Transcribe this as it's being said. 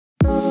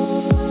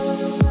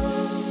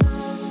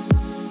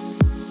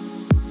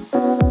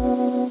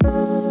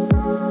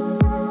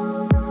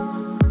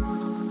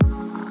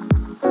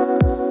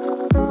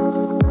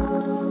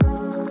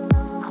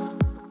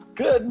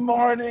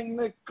morning,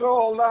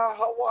 Nicola.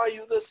 How are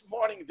you this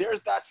morning?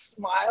 There's that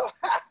smile.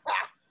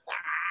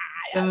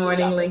 Good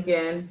morning,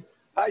 Lincoln.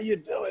 How you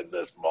doing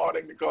this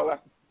morning,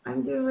 Nicola?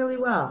 I'm doing really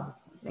well.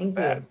 Thank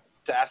you.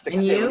 Fantastic.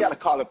 And Hey, you? we got to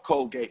call up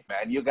Colgate,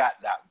 man. You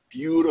got that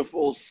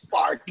beautiful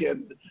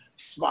sparking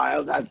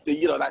smile, that ting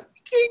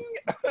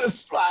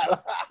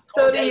smile.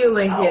 So do Colgate, you,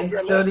 I hope Lincoln.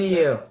 you're So do listening.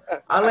 you.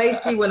 All I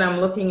see when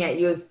I'm looking at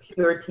you is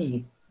pure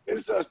teeth.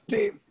 It's those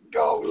teeth.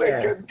 Go,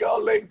 Lincoln. Yes. Go,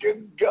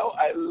 Lincoln. Go.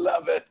 I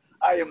love it.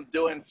 I am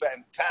doing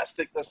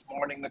fantastic this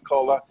morning,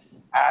 Nicola.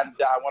 And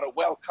I want to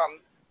welcome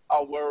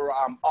our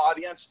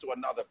audience to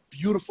another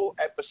beautiful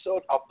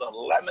episode of the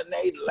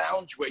Lemonade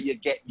Lounge, where you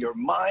get your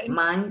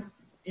mind,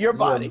 your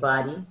body,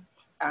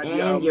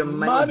 and your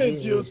money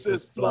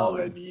juices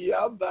flowing.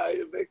 Yeah,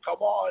 baby.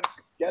 Come on.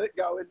 Get it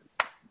going.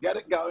 Get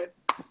it going.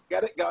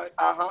 Get it going.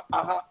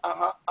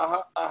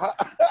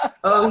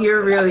 Oh,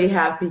 you're really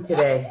happy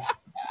today.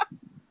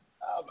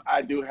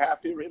 I do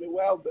happy really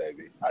well,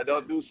 baby. I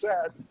don't do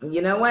sad.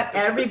 You know what,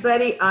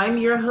 everybody? I'm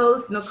your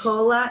host,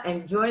 Nicola,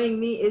 and joining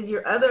me is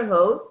your other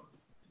host,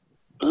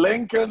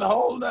 Lincoln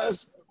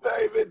Holness,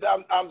 baby.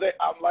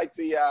 I'm like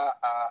the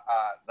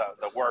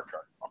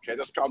worker. Okay,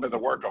 just call me the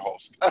worker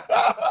host.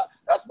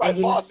 That's my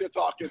boss you're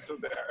talking to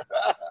there.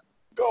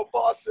 Go,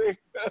 bossy.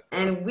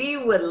 And we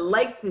would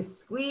like to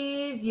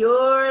squeeze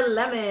your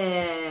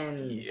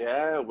lemons.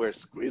 Yeah, we're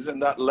squeezing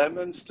that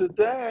lemons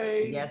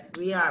today. Yes,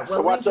 we are.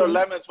 So what's our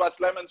lemons? What's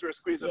lemons we're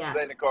squeezing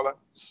today, Nicola?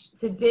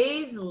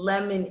 Today's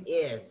lemon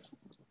is,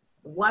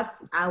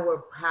 what's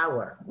our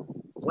power?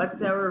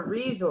 What's our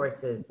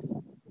resources?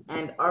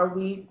 And are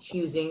we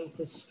choosing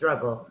to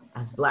struggle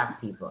as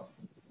Black people?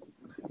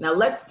 Now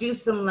let's do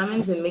some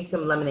lemons and make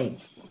some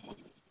lemonades.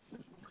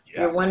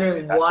 Yeah, you're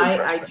wondering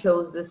why I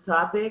chose this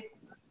topic?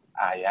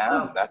 I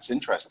am. That's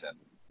interesting.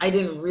 I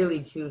didn't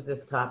really choose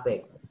this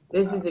topic.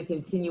 This is a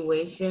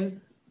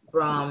continuation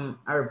from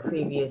our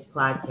previous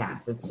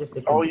podcast. It's just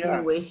a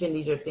continuation. Oh, yeah.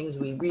 These are things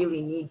we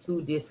really need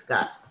to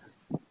discuss.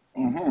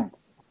 Mm-hmm.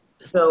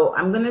 So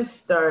I'm going to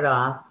start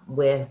off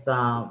with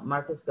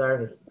Marcus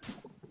Garvey.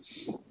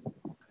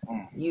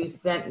 You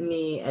sent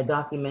me a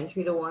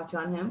documentary to watch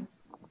on him.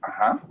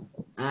 Uh-huh.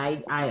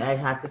 I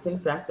have to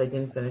confess, I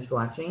didn't finish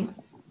watching it.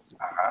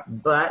 Uh-huh.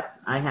 But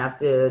I have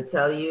to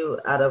tell you,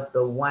 out of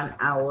the 1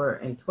 hour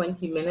and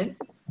 20 minutes,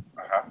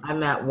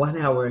 I'm at 1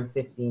 hour and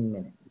 15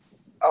 minutes.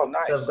 Oh,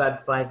 nice. So I've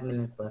got 5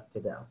 minutes left to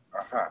go.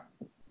 Uh-huh.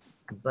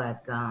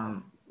 But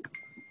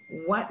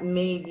what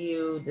made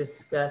you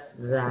discuss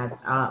that?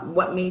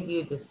 What made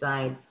you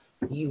decide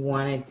you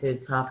wanted to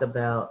talk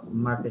about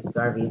Marcus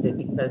Garvey? Is it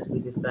because we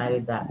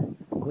decided that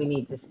we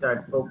need to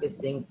start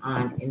focusing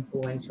on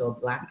influential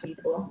Black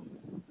people,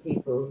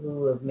 people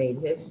who have made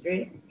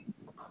history?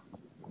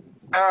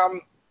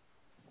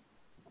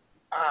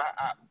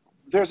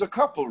 There's a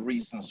couple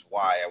reasons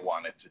why I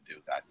wanted to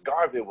do that.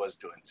 Garvey was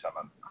doing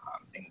some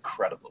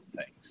incredible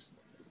things.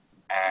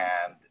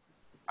 And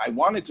I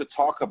wanted to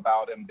talk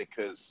about him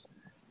because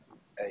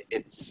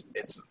it's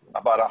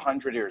about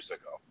 100 years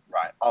ago,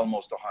 right?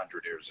 Almost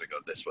 100 years ago,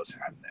 this was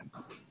happening.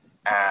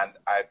 And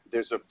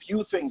there's a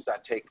few things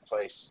that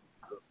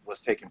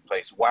was taking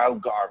place while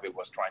Garvey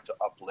was trying to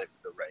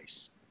uplift the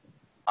race.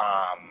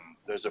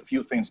 There's a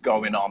few things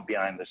going on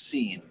behind the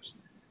scenes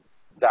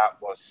that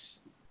was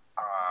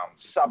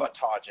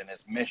sabotaging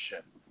his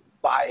mission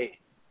by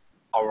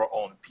our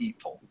own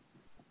people,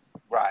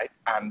 right?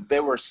 And they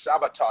were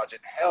sabotaging,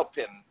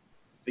 helping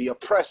the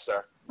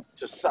oppressor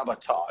to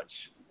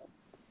sabotage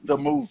the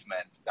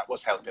movement that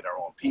was helping our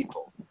own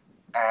people.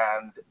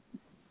 And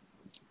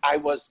I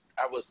was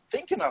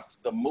thinking of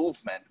the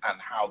movement and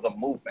how the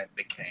movement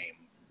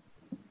became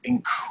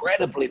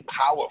incredibly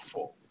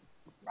powerful,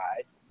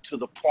 right? To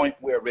the point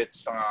where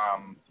it's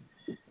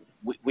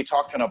we're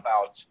talking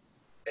about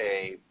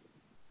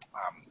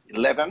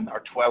 11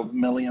 or 12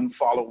 million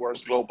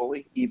followers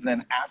globally. Even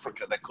in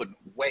Africa, they couldn't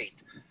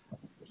wait,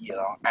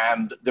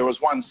 And there was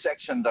one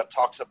section that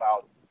talks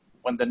about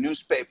when the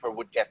newspaper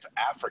would get to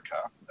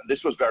Africa, and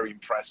this was very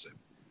impressive,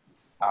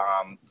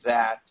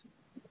 that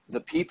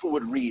the people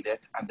would read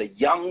it, and the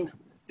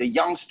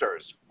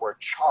youngsters were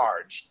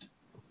charged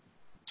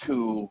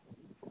to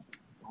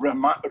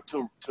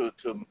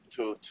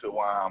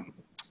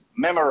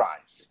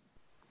memorize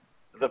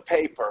the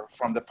paper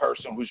from the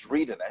person who's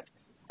reading it,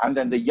 and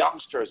then the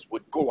youngsters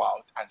would go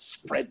out and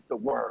spread the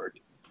word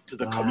to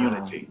the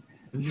community.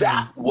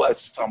 That was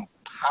some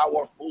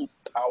powerful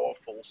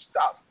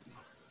stuff.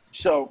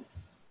 So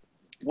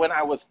when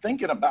I was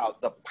thinking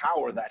about the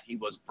power that he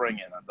was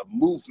bringing and the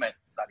movement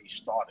that he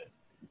started,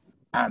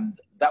 and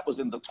that was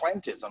in the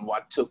 20s, and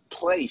what took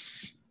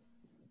place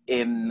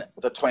in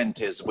the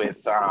 20s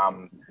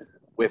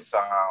with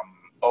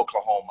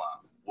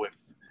Oklahoma,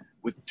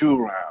 with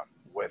Durham,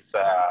 with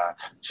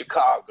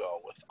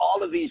Chicago, with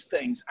all of these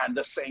things, and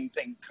the same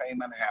thing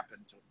came and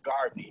happened to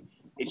Garvey.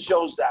 It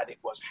shows that it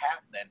was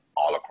happening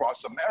all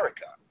across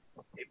America.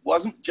 It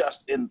wasn't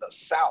just in the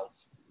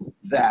South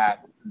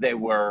that they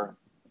were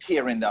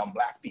tearing down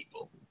Black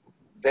people.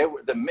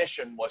 The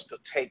mission was to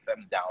take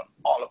them down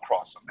all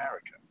across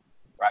America,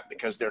 right?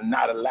 Because they're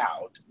not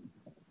allowed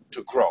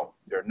to grow.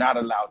 They're not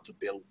allowed to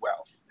build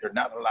wealth. They're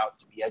not allowed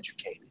to be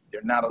educated.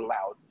 They're not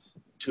allowed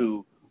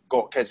to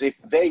go, because if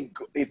they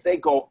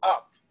go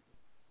up,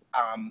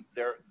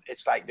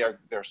 it's like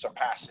they're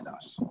surpassing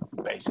us,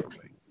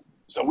 basically.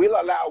 So we'll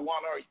allow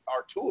one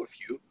or two of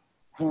you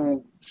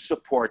who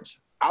support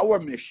our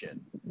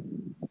mission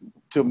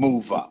to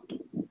move up.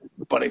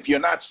 But if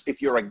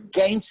you're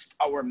against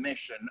our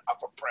mission of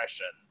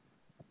oppression,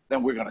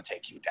 then we're going to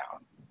take you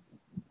down.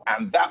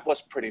 And that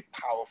was pretty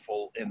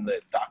powerful in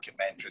the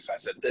documentaries. I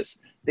said, this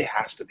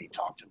has to be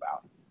talked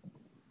about,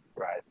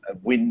 right?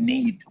 We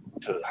need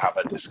to have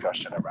a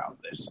discussion around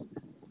this.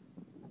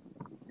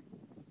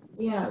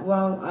 Yeah,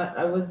 well,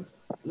 I was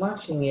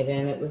watching it,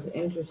 and it was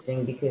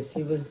interesting because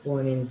he was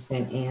born in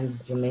St. Anne's,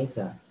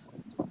 Jamaica.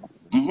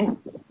 Mm-hmm.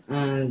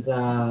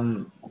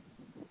 And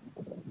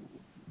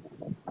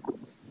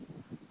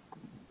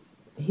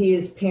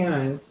his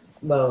parents,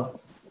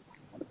 well,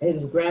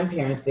 his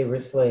grandparents, they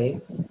were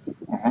slaves.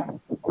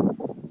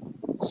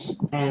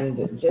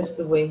 And just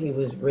the way he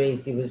was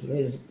raised,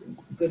 his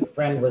good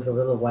friend was a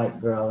little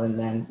white girl, and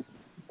then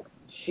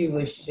she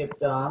was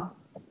shipped off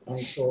and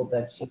told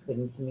that she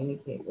couldn't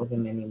communicate with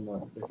him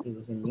anymore because he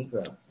was a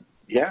Negro.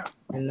 Yeah.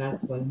 And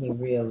that's when he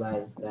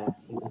realized that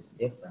he was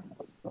different.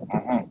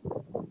 Mm-hmm.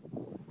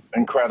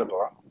 Incredible,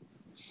 huh?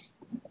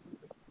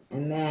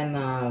 And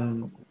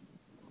then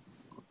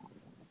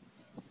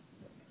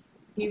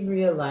he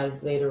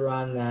realized later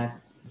on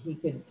that he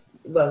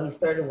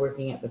started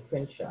working at the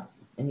print shop,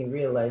 and he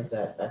realized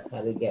that that's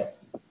how to get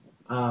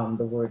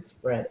the word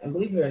spread. And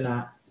believe it or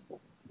not,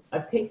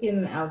 I've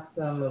taken out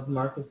some of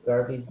Marcus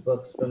Garvey's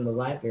books from the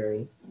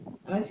library,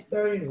 and I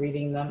started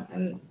reading them,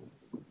 and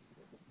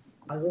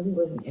I really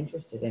wasn't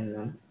interested in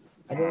them.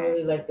 I didn't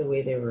really like the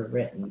way they were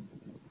written.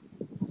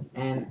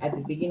 And at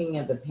the beginning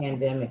of the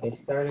pandemic, I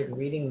started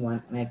reading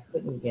one, and I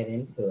couldn't get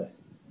into it.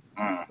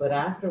 But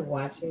after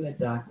watching the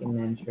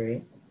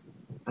documentary,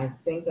 I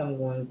think I'm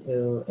going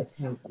to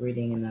attempt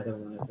reading another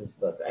one of his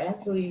books. I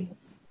actually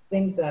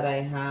think that I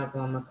have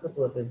a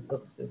couple of his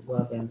books as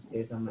well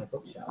downstairs on my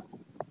bookshelf.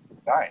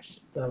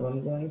 Nice. So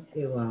I'm going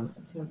to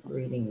attempt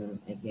reading them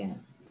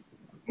again.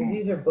 Because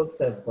these are books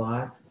I've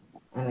bought,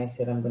 and I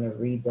said I'm going to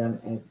read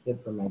them, and it's good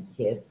for my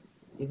kids.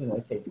 Even though I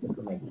say it's good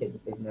for my kids,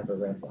 they've never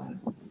read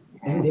one,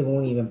 and they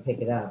won't even pick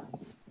it up.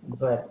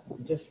 But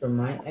just for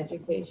my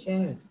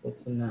education, it's good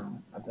to know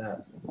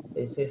about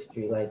his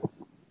history. Like,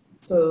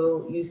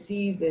 so you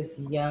see this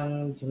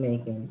young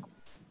Jamaican,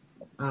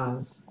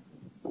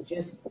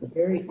 just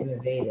very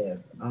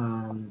innovative.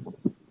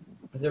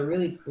 Has a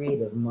really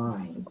creative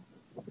mind.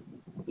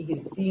 He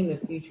could see in the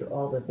future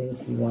all the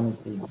things he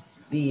wanted to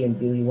be and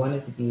do. He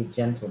wanted to be a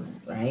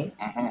gentleman, right?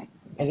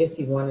 Mm-hmm. I guess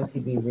he wanted to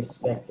be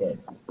respected.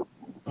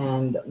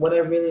 And what I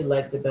really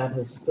liked about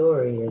his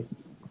story is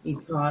he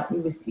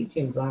was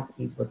teaching Black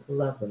people to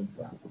love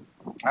themselves.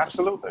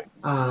 Absolutely.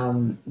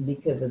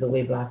 Because of the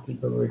way Black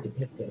people were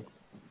depicted.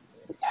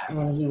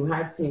 And you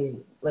had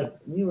to, like,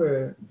 we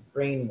were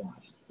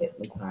brainwashed,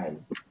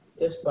 hypnotized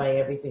just by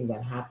everything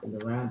that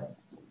happened around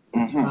us.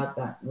 Mm-hmm. Thought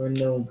that we're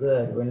no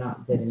good, we're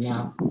not good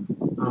enough.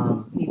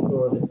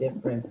 People of a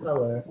different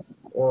color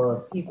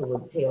or people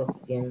with pale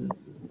skin,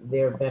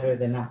 they're better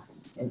than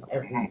us in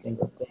every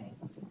single thing.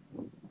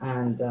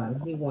 And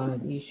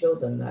he showed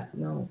them that,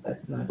 no,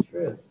 that's not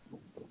true.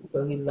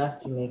 So he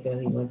left Jamaica,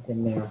 he went to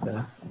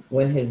America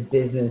when his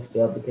business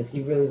failed because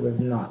he really was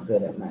not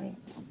good at money.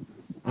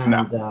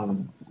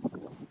 And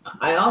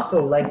I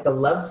also like the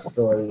love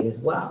story as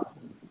well.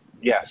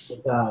 Yes.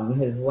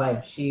 His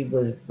wife, she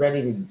was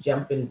ready to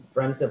jump in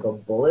front of a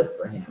bullet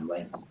for him.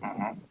 Like,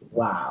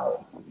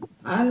 wow.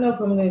 I don't know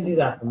if I'm going to do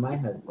that for my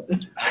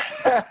husband.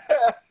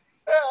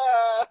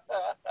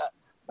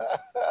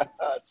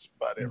 That's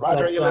funny.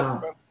 Roger, you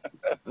listen.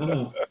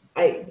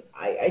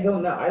 I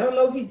don't know. I don't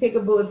know if he'd take a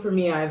bullet for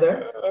me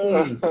either.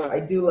 Please, I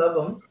do love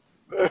him,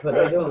 but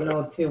I don't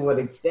know to what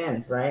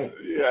extent, right?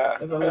 Yeah.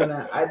 If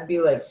I'd be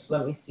like,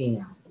 let me see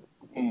now.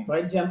 If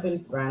I jump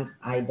in front,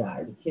 I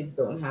die. The kids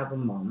don't have a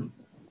mom.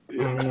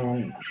 Yeah. And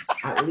then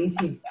at least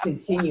he'd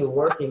continue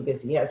working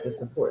because he has to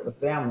support the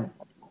family.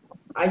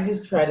 I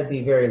just try to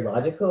be very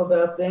logical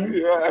about things.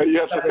 Yeah, you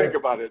have to think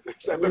about it.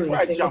 So really before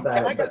I jump,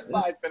 can I get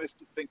 5 minutes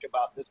to think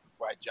about this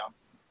before I jump?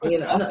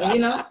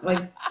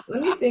 Like,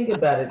 let me think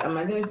about it. Am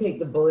I going to take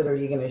the bullet or are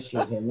you going to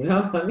shoot him?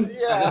 Let me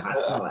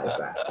rationalize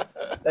that.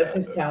 That's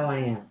just how I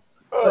am.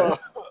 But,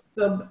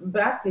 so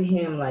back to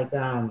him, like,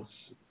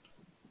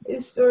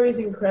 his story is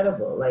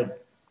incredible. Like,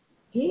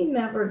 he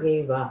never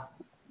gave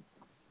up.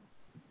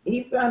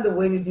 He found a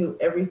way to do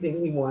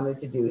everything he wanted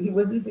to do. He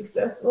wasn't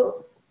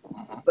successful,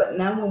 but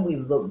now when we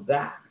look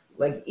back,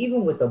 like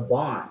even with the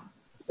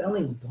bonds,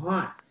 selling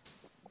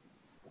bonds,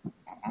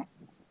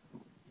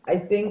 I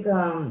think,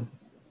 and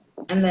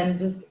then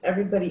just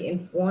everybody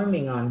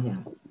informing on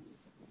him.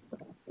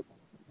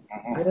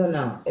 I don't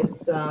know.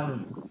 It's,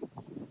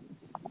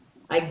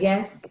 I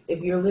guess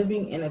if you're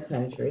living in a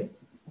country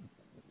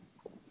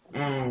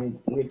and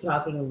you're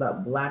talking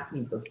about Black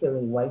people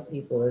killing white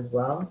people as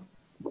well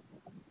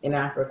in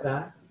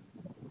Africa,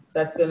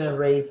 that's going to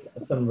raise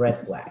some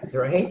red flags,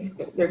 right?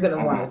 They're going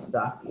to want to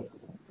stop you.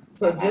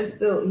 So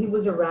he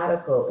was a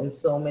radical in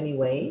so many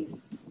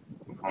ways.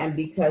 And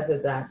because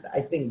of that,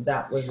 I think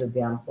that was a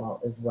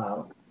downfall as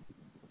well.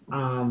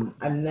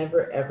 I'm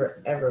never,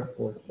 ever, ever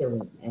for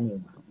killing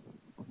anyone,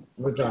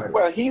 regardless.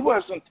 Well, he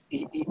wasn't.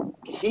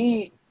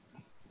 He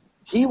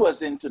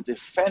was into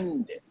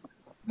defending,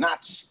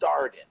 not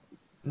starting.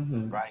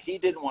 Right? He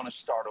didn't want to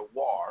start a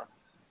war,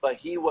 but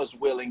he was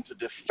willing to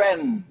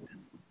defend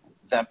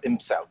them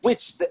himself,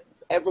 which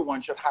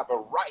everyone should have a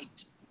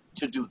right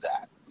to do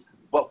that.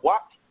 But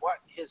what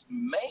his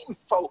main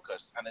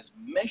focus and his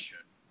mission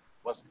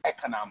was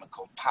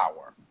economical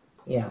power,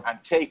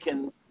 and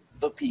taking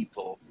the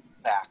people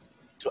back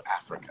to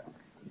Africa.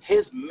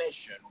 His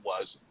mission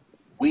was,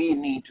 we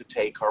need to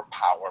take our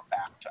power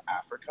back to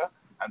Africa,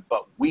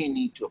 but we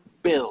need to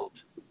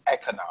build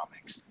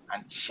economics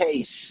and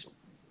chase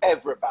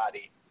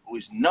everybody who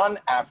is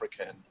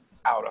non-African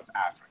out of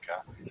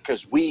Africa,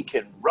 because we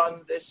can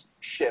run this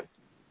ship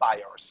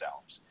by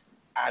ourselves.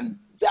 And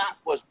that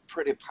was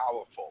pretty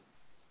powerful.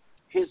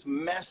 His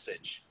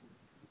message,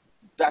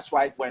 that's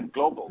why it went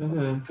global,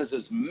 because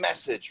his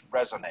message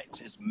resonates.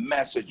 His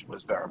message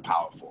was very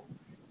powerful.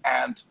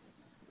 And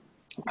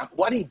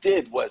what he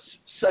did was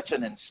such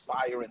an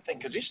inspiring thing,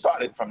 because he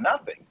started from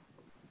nothing.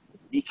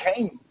 He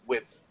came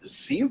with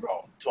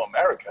zero to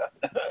America.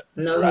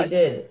 No, right? He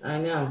did. I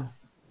know.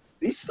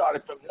 He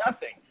started from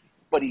nothing,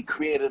 but he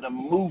created a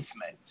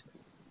movement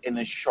in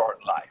his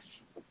short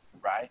life,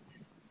 right?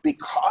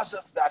 Because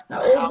of that How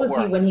power. How old was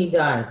he when he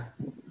died?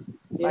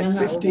 Like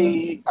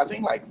 50, I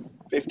think like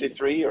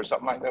 53 or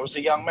something like that. Was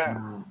a young man.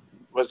 Wow.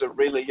 Was a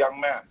really young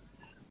man.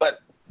 But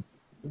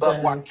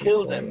what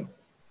killed him,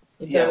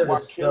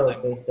 what killed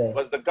him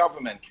was the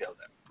government killed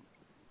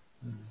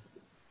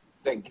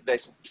him. They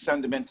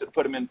sent him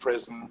put him in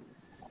prison.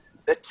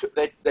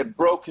 They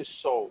broke his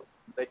soul.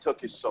 They took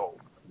his soul,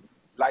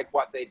 like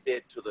what they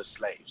did to the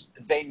slaves.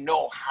 They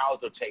know how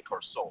to take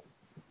our soul,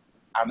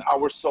 and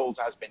our souls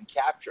has been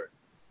captured.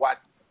 What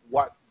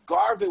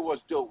Garvey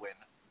was doing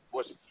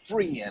was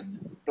freeing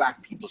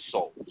black people's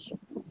souls.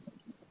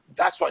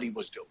 That's what he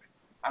was doing.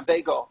 And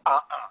they go,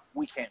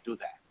 we can't do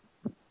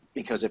that,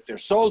 because if their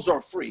souls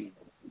are free,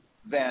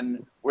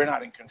 then we're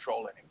not in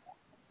control anymore.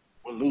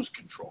 We'll lose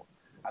control.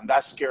 And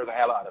that scared the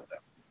hell out of them.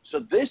 So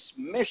this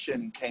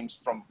mission came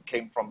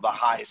from the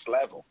highest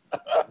level,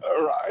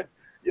 right?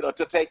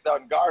 To take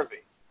down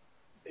Garvey,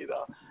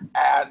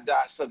 And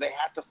so they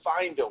had to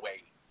find a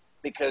way,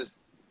 because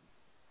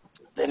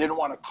they didn't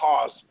want to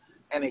cause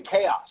any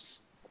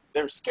chaos.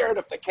 They were scared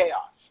of the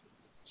chaos.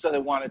 So they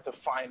wanted to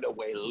find a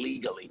way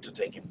legally to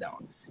take him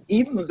down.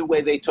 Even the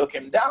way they took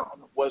him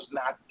down was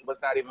not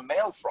even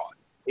mail fraud.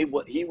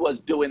 He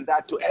was doing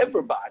that to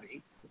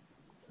everybody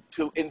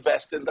to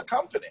invest in the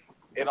company,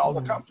 in all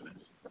the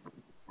companies,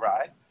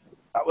 right?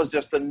 That was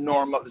just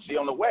it's the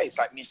only way. It's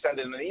like me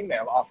sending an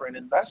email offering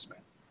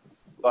investment.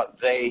 But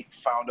they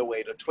found a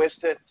way to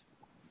twist it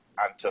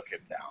and took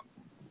him down.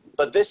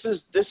 But this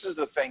is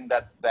the thing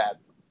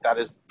that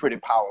is pretty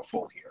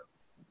powerful here.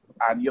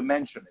 And you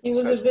mentioned it. He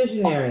was a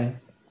visionary.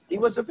 He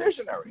was a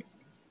visionary.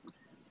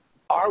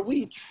 Are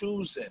we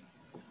choosing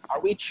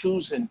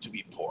to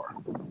be poor?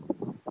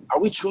 Are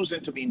we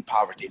choosing to be in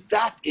poverty?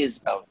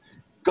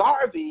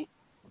 Garvey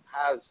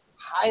has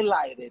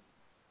highlighted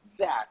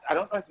that. I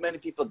don't know if many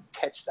people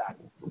catch that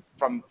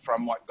from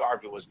what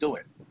Garvey was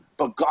doing,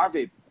 but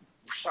Garvey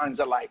shines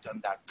a light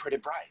on that pretty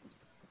bright,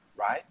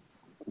 right?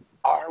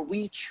 Are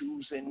we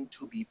choosing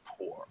to be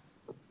poor,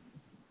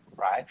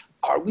 right?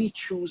 Are we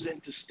choosing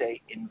to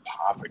stay in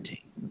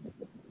poverty?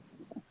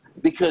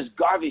 Because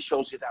Garvey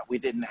shows you that we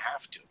didn't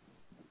have to.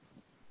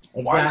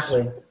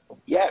 Exactly.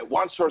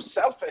 Once our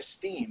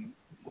self-esteem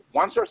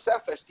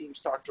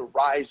start to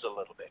rise a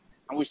little bit,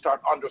 and we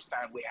start to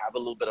understand we have a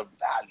little bit of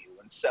value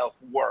and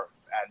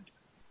self-worth, and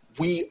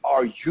we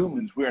are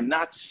humans. We are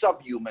not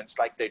subhumans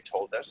like they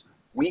told us.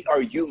 We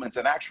are humans,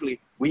 and actually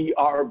we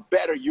are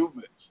better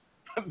humans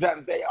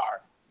than they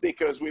are,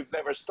 because we've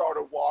never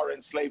started a war,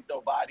 enslaved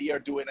nobody, or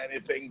doing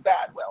anything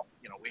bad. Well,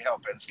 we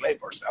help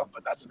enslave ourselves,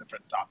 but that's a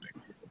different topic,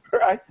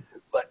 right?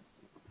 But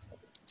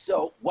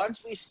so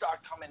once we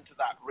start coming to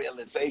that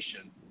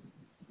realization,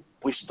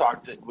 we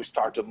start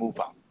to move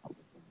up.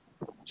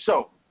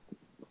 So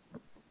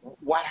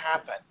what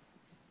happened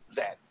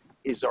then?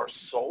 Is our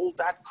soul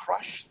that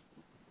crushed,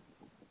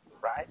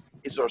 right?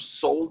 Is our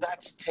soul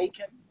that's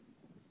taken?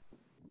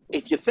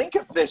 If you think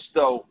of this,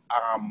 though,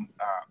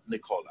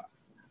 Nicola,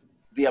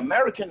 the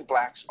American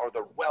blacks are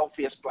the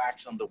wealthiest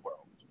blacks in the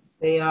world.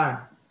 They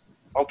are.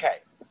 Okay,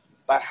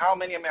 but how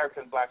many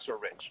American blacks are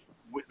rich?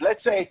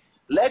 Let's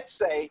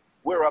say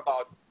we're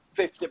about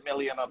 50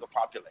 million of the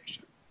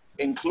population,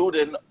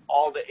 including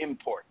all the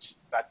imports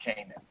that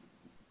came in,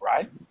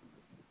 right?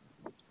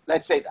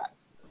 Let's say that.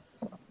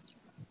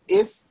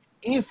 If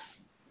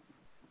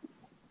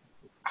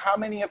how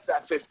many of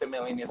that 50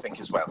 million you think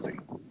is wealthy?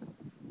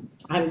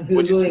 I'm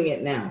Googling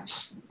it now.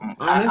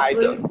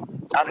 Honestly,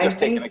 I'm just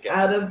taking a guess.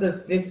 Out of the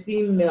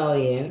 50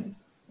 million,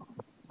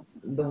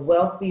 the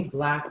wealthy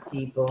black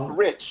people.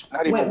 Rich,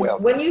 not even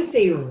wealthy. When you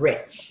say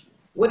rich,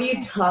 what are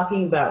you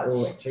talking about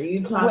rich? Are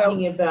you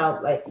talking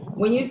about, like,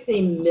 when you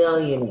say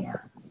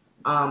millionaire,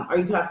 are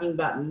you talking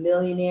about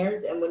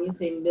millionaires? And when you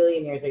say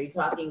millionaires, are you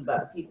talking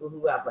about people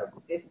who have like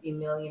 50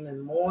 million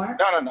and more?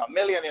 No.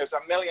 Millionaires,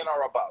 a million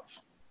or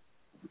above.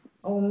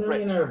 Oh, a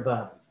million Rich. or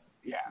above.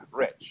 Yeah,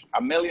 rich.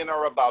 A million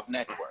or above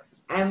net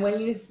worth. And when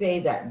you say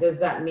that, does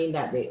that mean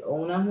that they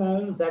own a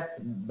home that's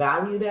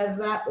valued as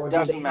that, or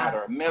Doesn't do they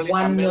matter. have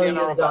 $1 million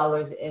or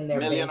above. in their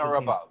Million bank or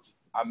account? above.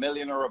 A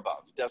million or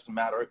above. Doesn't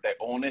matter if they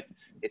own it.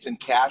 It's in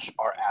cash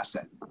or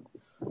asset.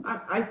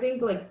 I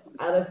think like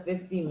out of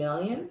 50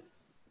 million,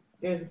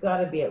 there's got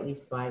to be at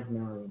least 5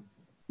 million.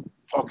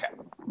 Okay.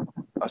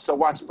 So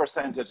what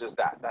percentage is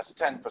that? That's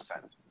 10%.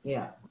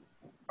 Yeah.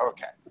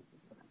 Okay.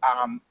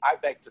 I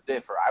beg to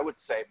differ. I would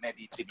say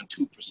maybe it's even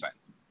 2%.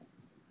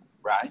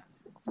 Right?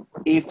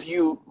 If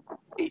you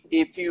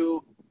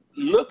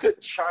look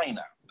at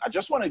China, I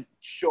just want to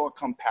show a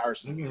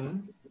comparison here.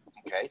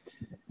 Okay.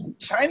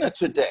 China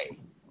today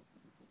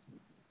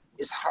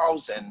is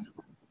housing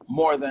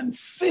more than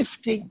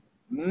 50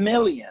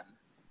 million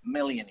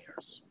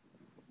millionaires.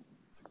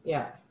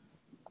 Yeah.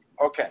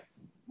 Okay.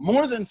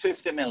 More than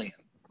 50 million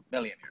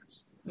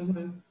millionaires.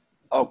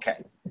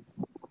 Okay.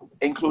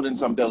 Including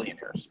some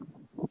billionaires.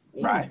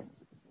 Yeah. Right?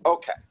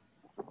 Okay.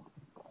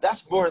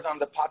 That's more than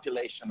the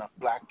population of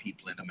black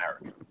people in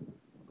America.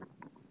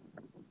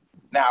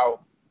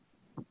 Now,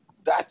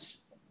 that's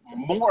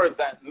more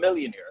than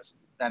millionaires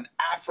than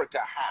Africa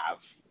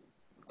have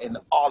in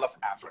all of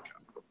Africa.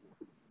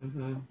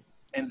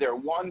 And there are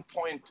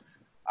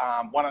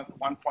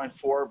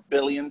 1.4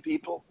 billion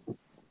people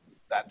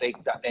that they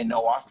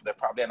know of. There are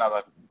probably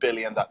another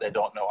billion that they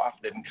don't know of,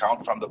 didn't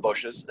count from the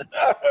bushes,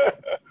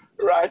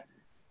 right?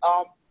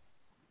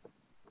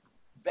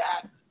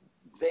 That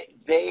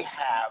they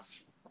have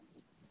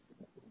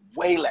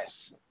way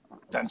less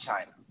than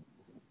China.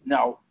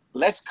 Now,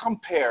 let's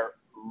compare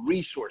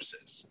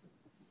resources.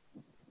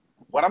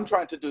 What I'm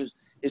trying to do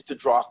is to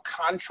draw a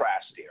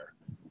contrast here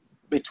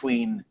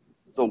between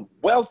the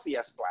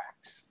wealthiest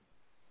blacks,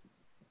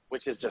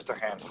 which is just a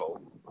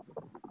handful,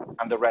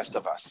 and the rest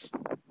of us,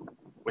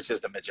 which is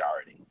the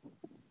majority,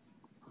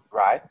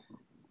 right?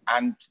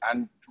 And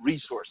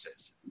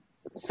resources.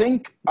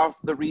 Think of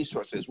the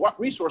resources. What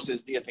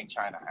resources do you think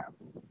China have?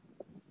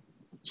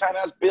 China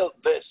has built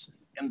this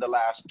in the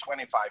last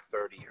 25,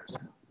 30 years.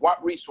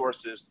 What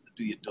resources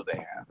do they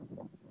have?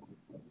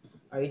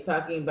 Are you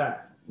talking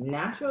about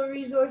natural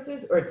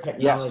resources or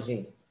technology?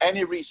 Yes.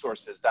 Any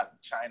resources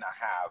that China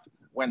have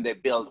when they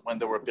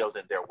were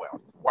building their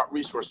wealth. What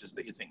resources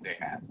do you think they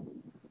had?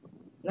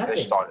 Nothing.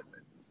 They started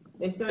with.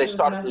 They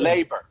started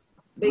labor.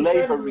 They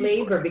started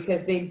labor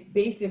because they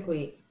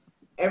basically,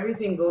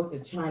 everything goes to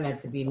China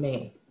to be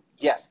made.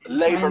 Yes,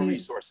 labor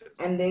resources.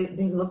 And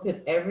they looked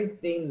at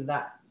everything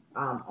that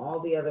all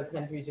the other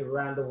countries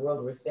around the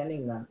world were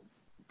sending them,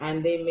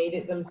 and they made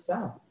it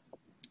themselves.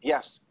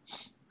 Yes,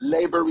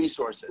 labor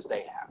resources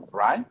they have,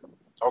 right?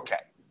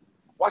 Okay.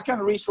 What kind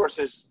of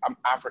resources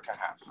Africa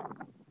have?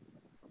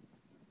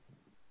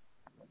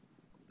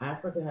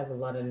 Africa has a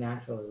lot of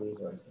natural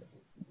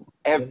resources.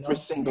 Every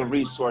single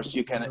resource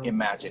you can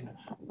imagine.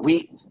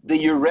 The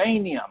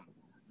uranium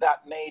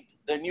that made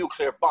the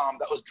nuclear bomb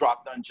that was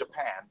dropped on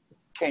Japan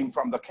came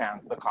from the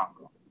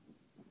Congo.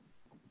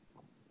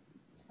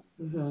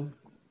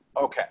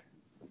 Okay.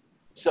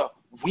 So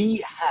we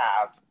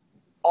have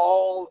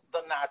all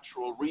the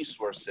natural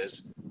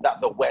resources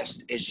that the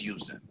West is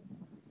using.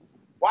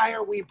 Why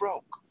are we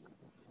broke?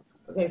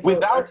 Okay, so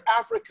without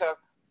Africa,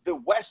 the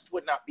West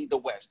would not be the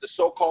West. The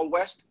so-called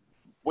West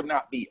would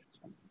not be it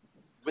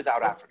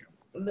without Africa.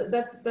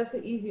 That's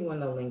an easy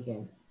one to link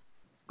in.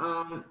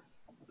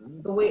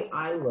 The way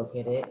I look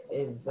at it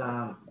is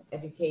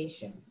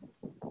education.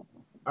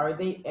 Are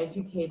they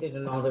educated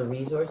in all the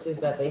resources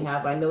that they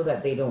have? I know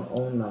that they don't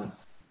own them.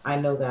 I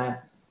know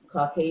that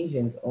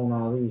Caucasians own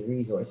all these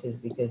resources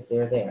because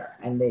they're there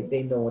and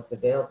they know what's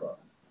available.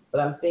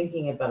 But I'm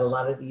thinking about a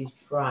lot of these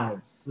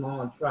tribes,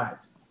 smaller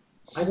tribes.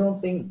 I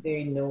don't think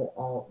they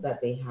know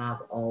that they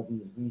have all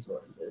these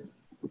resources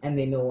and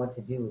they know what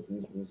to do with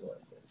these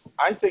resources.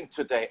 I think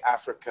today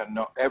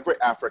every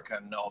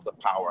African knows the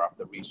power of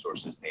the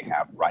resources they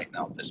have right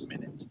now, this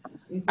minute.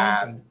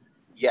 And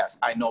yes,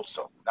 I know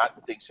so. I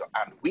think so.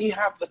 And we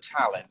have the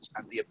talent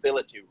and the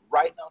ability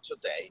right now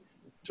today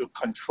to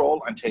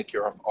control and take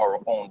care of our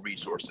own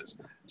resources.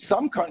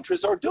 Some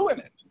countries are doing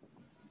it.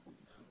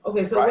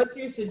 Okay, so what's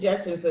your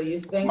suggestion? So you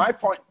think... My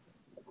point...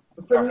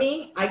 For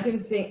me, I can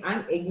say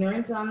I'm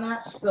ignorant on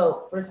that.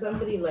 So for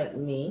somebody like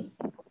me,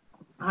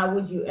 how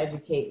would you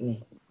educate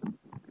me?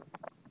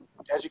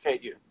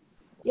 Educate you?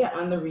 Yeah,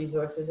 on the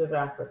resources of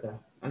Africa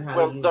and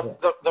how to use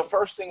it. The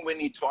first thing we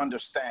need to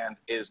understand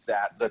is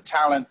that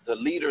the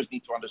leaders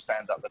need to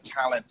understand that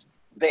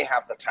they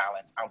have the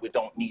talent and we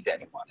don't need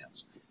anyone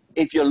else.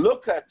 If you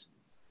look at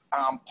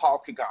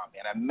Paul Kagame,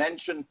 and I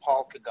mentioned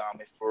Paul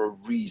Kagame for a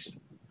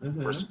reason,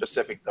 for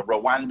specific, the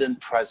Rwandan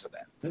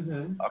president,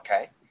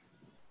 okay?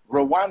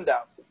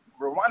 Rwanda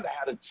Rwanda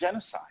had a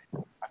genocide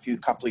a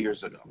couple of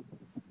years ago.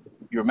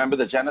 You remember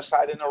the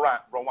genocide in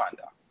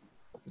Rwanda?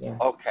 Yeah.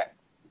 Okay.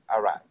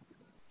 All right.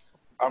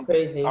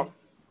 Crazy.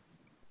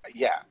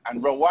 Yeah.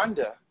 And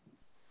Rwanda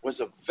was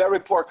a very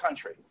poor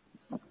country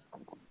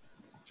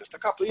just a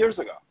couple of years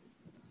ago.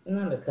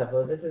 Not a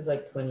couple. This is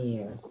like 20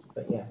 years,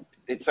 but yes.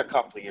 It's a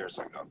couple of years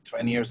ago.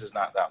 20 years is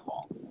not that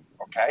long.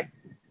 Okay.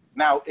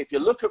 Now, if you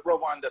look at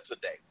Rwanda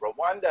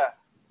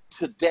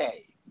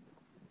today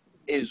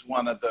is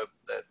one of the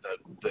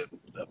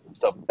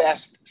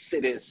best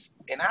cities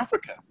in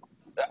Africa.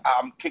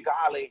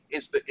 Kigali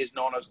is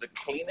known as the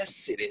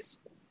cleanest cities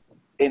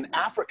in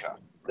Africa,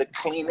 the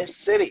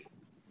cleanest city.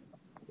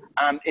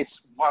 And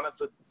it's one of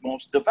the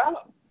most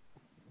developed.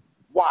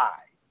 Why?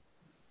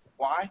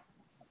 Why?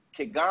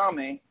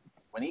 Kagame,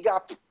 when he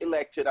got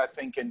elected, I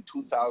think in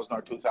 2000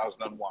 or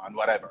 2001,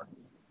 whatever,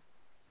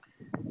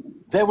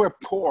 they were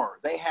poor.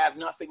 They had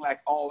nothing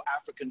like all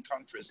African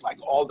countries, like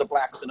all the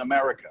blacks in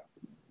America.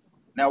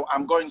 Now,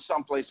 I'm going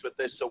someplace with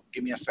this, so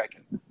give me a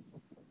second.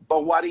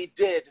 But what he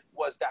did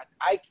was that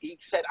he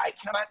said, I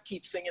cannot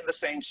keep singing the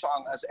same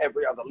song as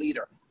every other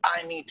leader.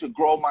 I need to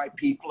grow my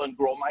people and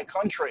grow my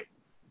country.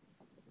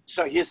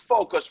 So his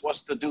focus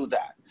was to do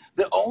that.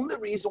 The only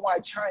reason why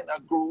China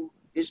grew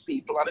his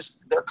people and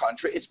their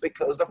country is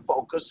because the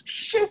focus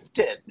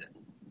shifted.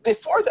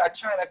 Before that,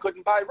 China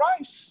couldn't buy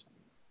rice.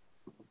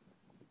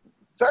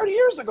 30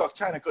 years ago,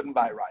 China couldn't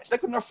buy rice. They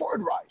couldn't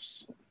afford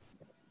rice,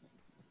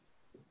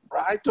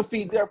 right, to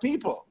feed their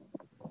people.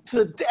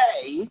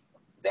 Today,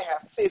 they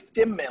have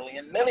 50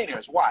 million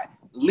millionaires. Why?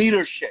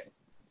 Leadership.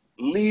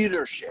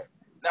 Leadership.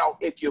 Now,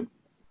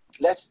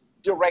 let's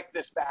direct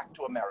this back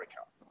to America.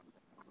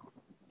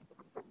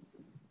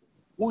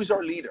 Who is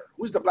our leader?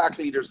 Who's the black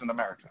leaders in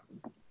America?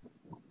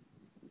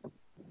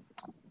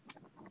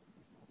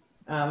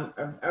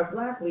 Our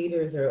black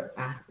leaders are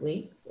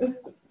athletes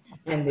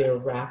and they're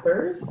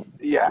rappers.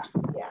 Yeah.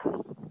 Yeah.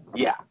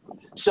 Yeah.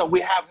 So we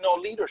have no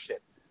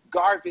leadership.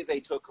 Garvey, they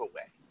took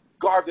away.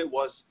 Garvey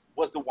was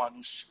the one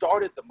who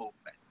started the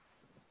movement.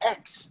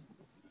 X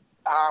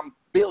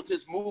built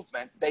his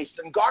movement based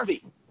on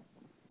Garvey,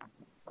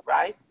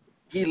 right?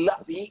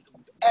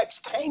 X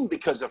came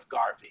because of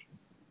Garvey.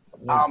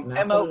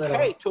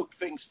 MLK took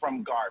things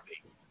from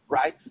Garvey,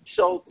 right?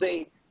 So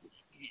they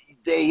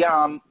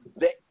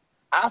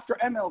after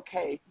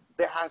MLK,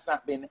 there has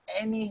not been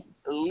any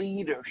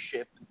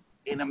leadership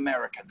in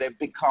America. They've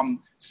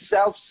become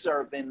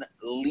self-serving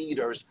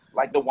leaders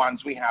like the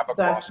ones we have across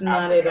That's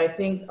not Africa. it. I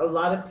think a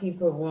lot of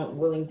people weren't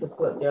willing to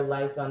put their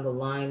lives on the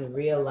line,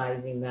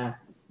 realizing that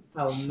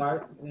how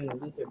Martin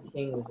Luther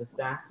King was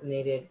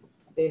assassinated.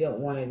 They don't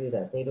want to do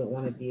that. They don't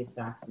want to be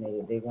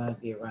assassinated. They want to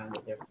be around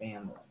with their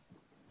family.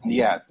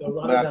 Yeah. So a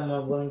lot of them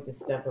are willing to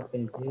step up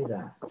and do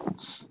that.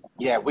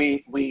 Yeah,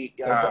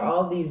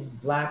 all these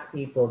black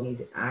people,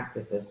 these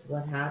activists,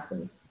 what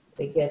happens?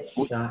 They get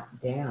shot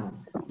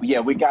down.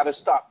 Yeah, we got to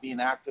stop being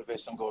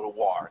activists and go to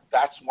war.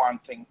 That's one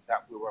thing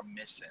that we were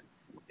missing,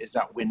 is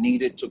that we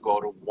needed to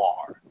go to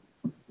war,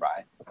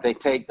 right? They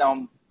take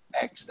down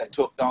X, they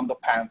took down the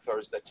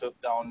Panthers, they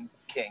took down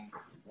King.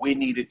 We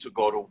needed to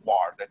go to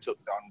war. They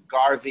took down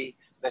Garvey,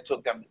 they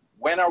took them.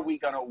 When are we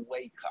going to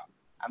wake up?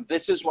 And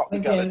this is what we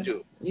got to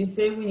do. You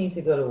say we need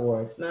to go to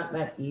war. It's not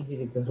that easy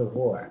to go to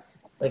war.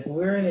 Like,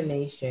 we're in a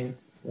nation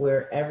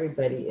where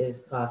everybody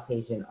is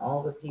Caucasian.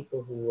 All the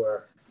people who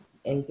are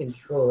in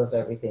control of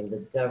everything,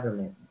 the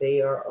government,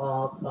 they are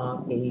all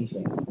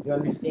Caucasian. You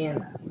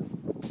understand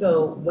that?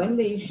 So when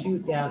they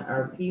shoot down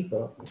our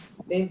people,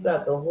 they've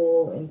got the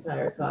whole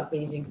entire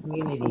Caucasian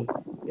community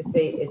to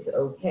say it's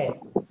okay.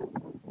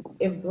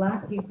 If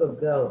black people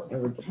go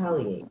and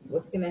retaliate,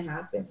 what's going to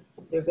happen?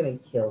 They're going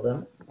to kill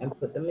them and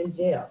put them in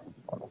jail.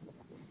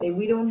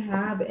 We don't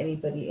have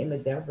anybody in the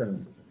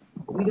government.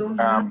 We don't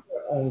have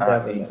our own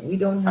government. We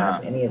don't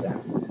have any of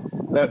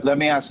that. Let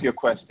me ask you a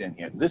question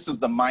here. This is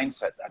the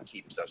mindset that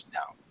keeps us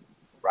down,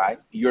 right?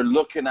 You're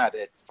looking at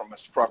it from a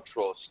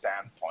structural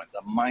standpoint.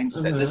 The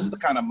mindset, this is the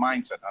kind of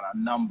mindset on a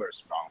numbers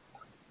strong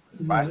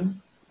point, right?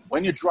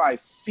 When you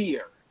drive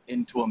fear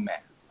into a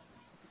man,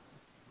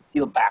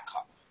 he'll back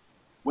up.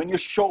 When you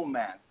show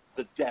man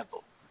the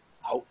devil,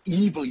 how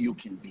evil you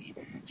can be,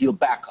 he'll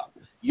back up.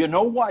 You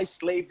know why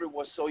slavery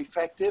was so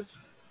effective?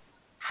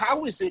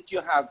 How is it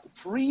you have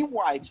 3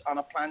 whites on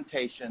a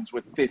plantations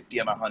with 50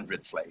 and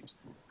 100 slaves,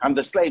 and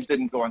the slaves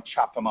didn't go and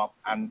chop them up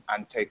and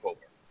take over?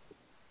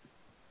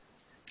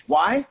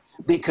 Why?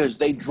 Because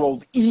they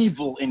drove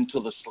evil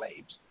into the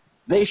slaves.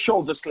 They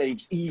showed the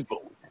slaves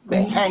evil.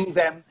 They hanged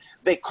them.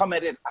 They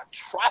committed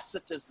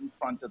atrocities in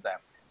front of them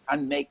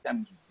and make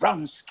them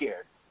run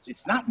scared.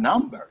 It's not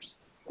numbers.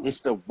 It's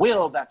the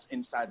will that's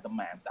inside the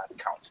man that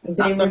counts.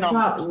 They were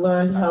taught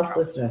learned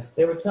helplessness.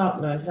 They were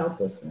taught learned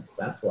helplessness.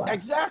 That's why.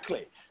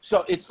 Exactly.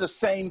 So it's the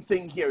same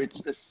thing here.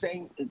 It's the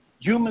same.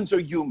 Humans are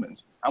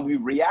humans, and we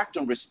react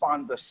and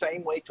respond the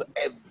same way to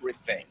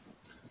everything.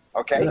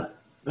 Okay?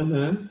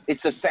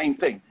 It's the same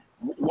thing.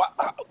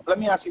 Let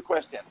me ask you a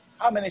question.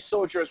 How many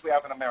soldiers we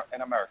have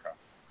in America?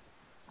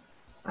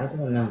 I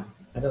don't know.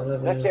 I don't know.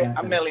 Let's say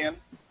 1 million.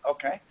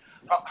 Okay.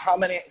 how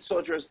many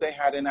soldiers they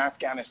had in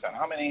Afghanistan?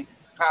 How many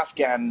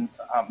Afghan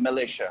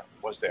militia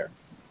was there?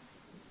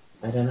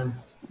 I don't know.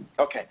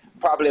 Okay,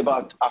 probably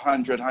about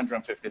 100,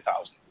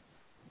 150,000.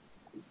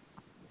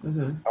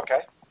 Mm-hmm.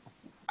 Okay?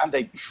 And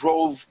they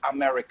drove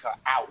America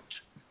out.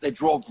 They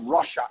drove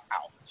Russia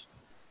out.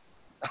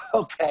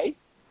 Okay?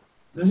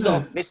 Mm-hmm.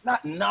 So it's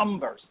not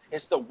numbers,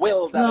 it's the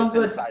will that is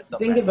inside the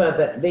think man. about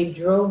that. They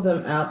drove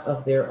them out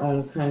of their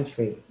own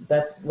country.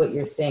 That's what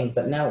you're saying.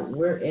 But now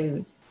we're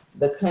in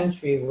the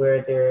country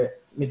where they're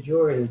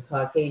majority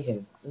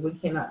Caucasians. We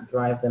cannot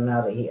drive them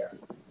out of here.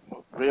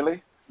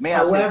 Really?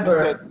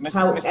 However,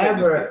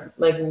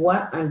 like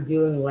what I'm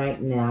doing right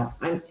now,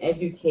 I'm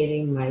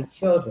educating my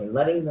children,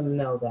 letting them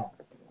know that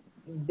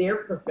their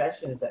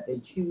professions that they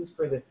choose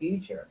for the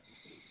future,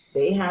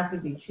 they have to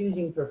be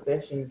choosing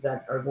professions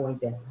that are going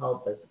to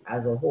help us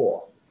as a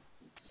whole.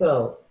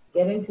 So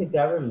get into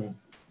government,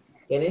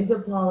 get into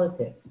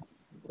politics,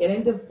 get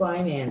into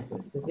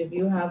finances, because if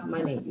you have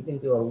money, you can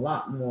do a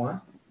lot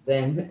more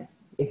than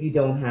if you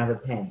don't have a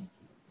penny.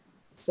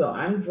 So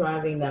I'm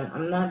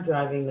not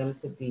driving them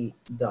to be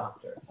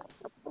doctors.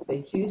 If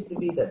they choose to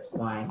be, that's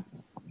fine.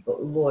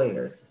 But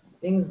lawyers,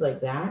 things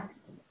like that,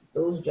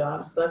 those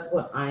jobs, that's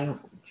what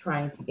I'm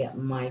trying to get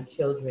my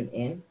children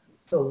in.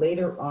 So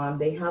later on,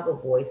 they have a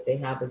voice, they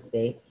have a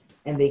say,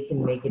 and they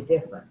can make a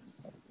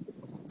difference.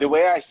 The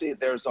way I see it,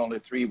 there's only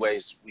 3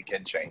 ways we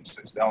can change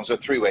this. There's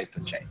 3 ways to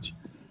change.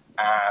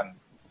 And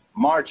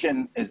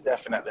marching is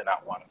definitely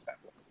not one of them.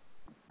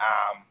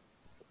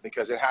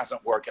 Because it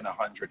hasn't worked in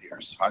 100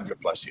 years, 100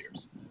 plus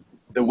years.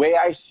 The way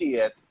I see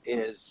it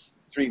is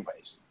 3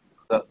 ways.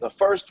 The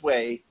first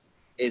way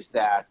is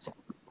that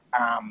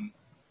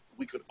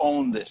we could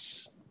own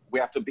this. We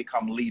have to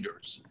become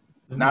leaders,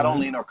 not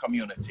only in our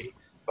community,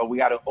 but we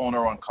got to own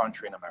our own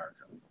country in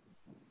America,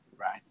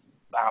 right?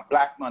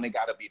 Black money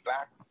got to be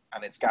black,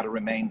 and it's got to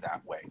remain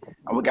that way.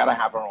 And we got to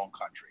have our own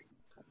country.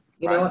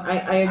 You know,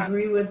 I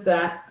agree with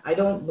that. I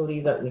don't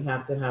believe that we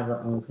have to have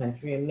our own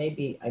country, and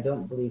maybe I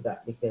don't believe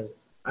that because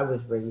I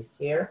was raised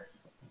here.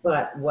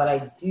 But what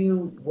I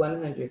do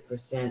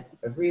 100%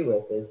 agree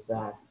with is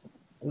that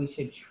we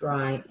should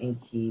try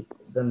and keep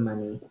the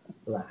money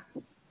black.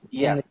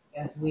 Yeah.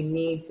 Yes, we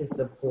need to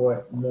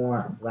support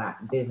more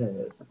black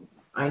businesses.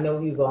 I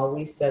know you've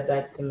always said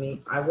that to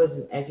me. I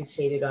wasn't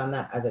educated on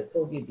that, as I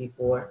told you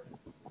before.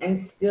 And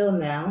still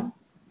now,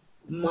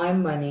 my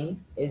money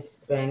is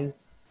spent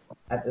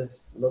at the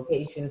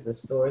locations, the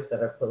stores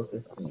that are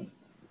closest to me.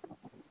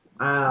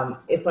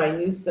 If I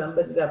knew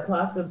somebody that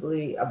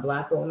possibly a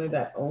black owner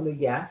that owned a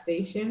gas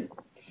station,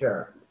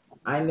 sure.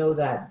 I know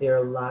that there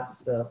are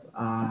lots of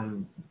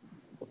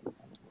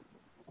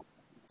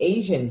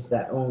Asians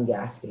that own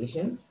gas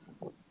stations.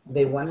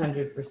 They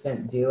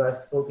 100% do. I've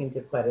spoken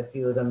to quite a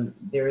few of them.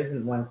 There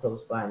isn't one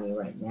close by me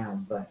right now,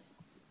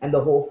 and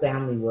the whole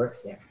family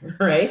works there,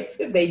 right?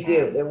 They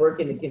do. They work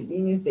in the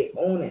convenience. They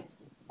own it.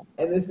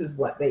 And this is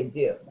what they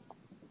do.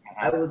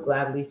 I would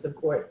gladly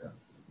support them,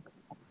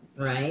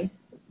 right?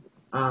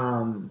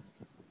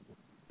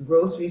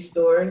 Grocery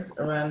stores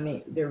around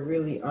me, there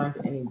really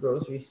aren't any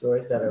grocery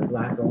stores that are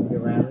black owned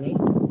around me.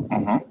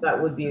 That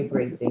would be a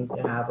great thing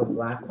to have a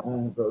black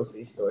owned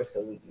grocery store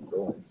so we can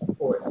go and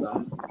support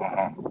them.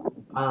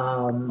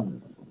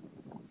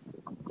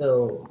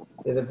 So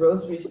there's a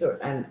grocery store,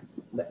 and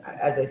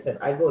as I said,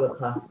 I go to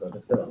Costco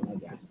to fill up my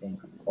gas tank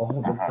all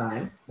the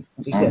time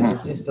because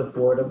it's just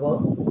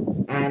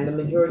affordable. And the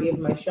majority of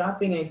my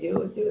shopping I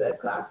do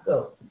at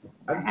Costco.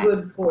 A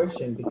good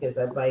portion because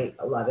I buy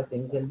a lot of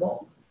things in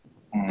bulk.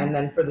 And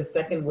then for the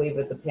second wave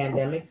of the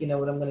pandemic, you know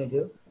what I'm going to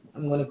do?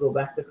 I'm going to go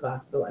back to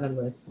Costco and I'm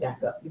going to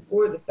stack up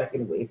before the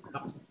second wave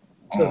comes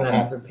so that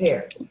I'm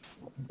prepared.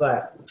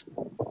 But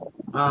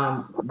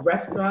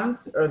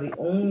restaurants are the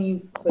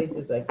only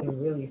places I can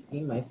really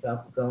see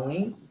myself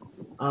going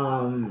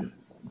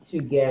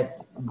to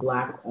get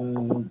black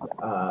owned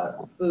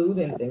food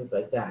and things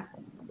like that.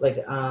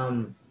 Like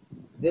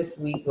this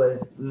week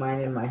was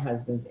mine and my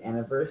husband's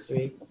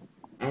anniversary,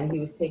 and he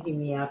was taking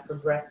me out for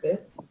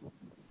breakfast.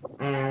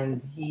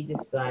 And he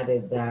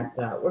decided that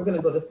we're going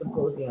to go to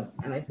Symposium.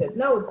 And I said,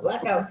 no, it's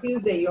Blackout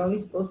Tuesday. You're only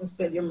supposed to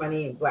spend your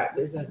money in black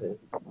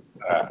businesses.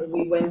 So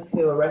we went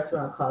to a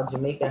restaurant called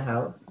Jamaica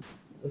House.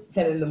 It was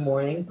 10 in the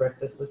morning.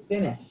 Breakfast was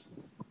finished.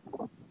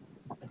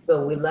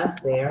 So we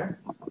left there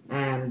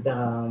and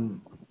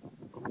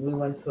we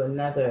went to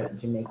another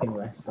Jamaican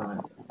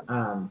restaurant. I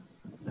don't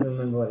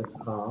remember what it's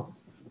called.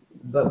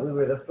 But we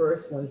were the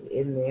first ones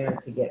in there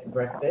to get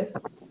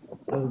breakfast.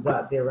 And we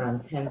got there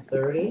around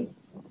 10:30.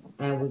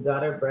 And we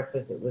got our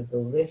breakfast. It was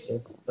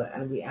delicious.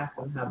 And we asked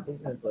them how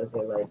business was.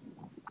 They're like,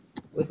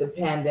 with the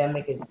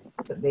pandemic,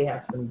 they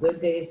have some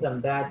good days, some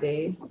bad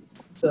days.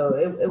 So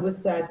it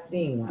was sad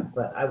seeing that,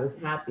 but I was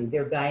happy.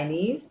 They're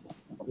Guyanese.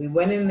 We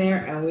went in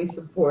there and we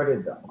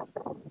supported them.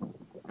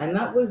 And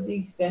that was the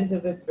extent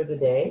of it for the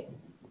day.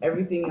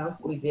 Everything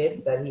else we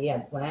did that he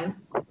had planned,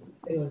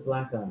 it was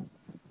black owned.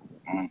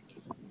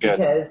 Good.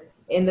 Because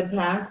in the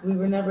past, we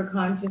were never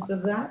conscious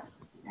of that.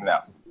 No.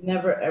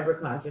 Never, ever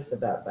conscious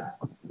about that.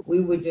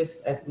 We would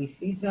just, if we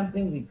see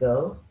something, we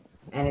go.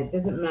 And it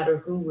doesn't matter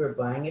who we're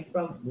buying it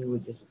from, we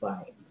would just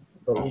buy it.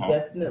 But we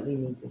definitely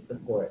need to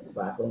support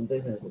Black-owned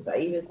businesses. I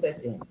even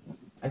said to him,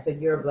 I said,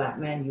 you're a Black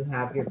man, you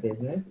have your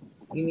business.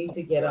 You need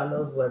to get on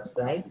those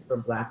websites for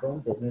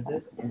Black-owned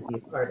businesses and be a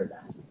part of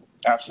that.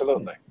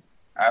 Absolutely.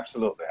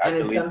 Absolutely. And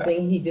it's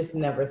something he just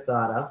never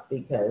thought of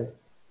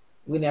because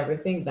we never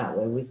think that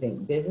way. We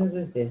think business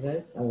is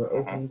business and we're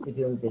open to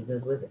doing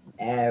business with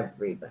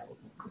everybody,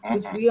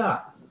 which we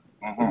are.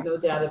 There's no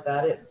doubt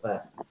about it,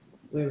 but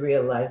we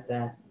realize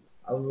that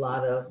a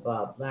lot of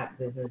Black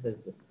businesses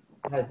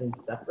have been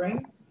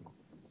suffering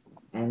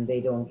and they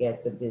don't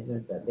get the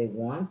business that they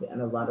want.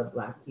 And a lot of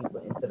Black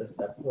people, instead of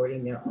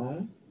supporting their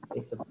own,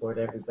 they support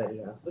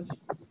everybody else, which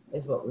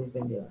is what we've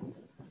been doing.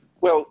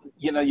 Well,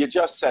 you know, you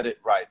just said it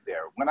right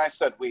there. When I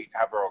said we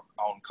have our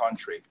own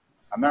country,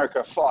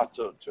 America fought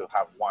to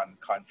have one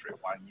country,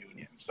 one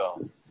union.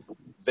 So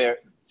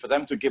for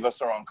them to give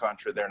us our own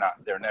country, they're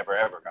never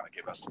ever going to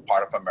give us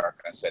part of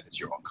America and said it's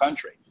your own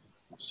country.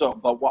 So,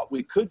 but what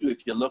we could do,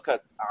 if you look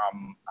at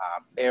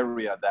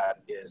area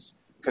that is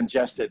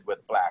congested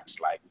with Blacks,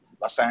 like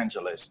Los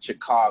Angeles,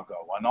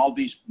 Chicago, and all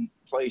these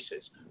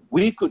places,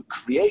 we could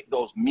create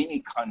those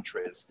mini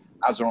countries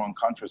as our own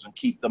countries and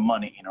keep the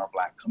money in our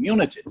Black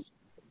communities.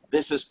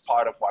 This is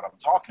part of what I'm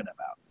talking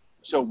about.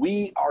 So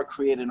we are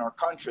creating our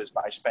countries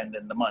by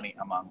spending the money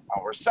among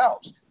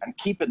ourselves and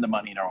keeping the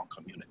money in our own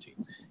community.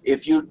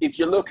 If you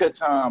look at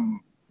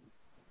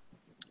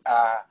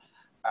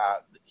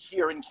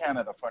here in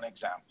Canada, for an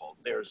example,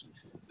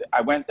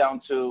 I went down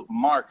to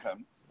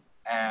Markham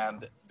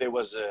and there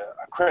was a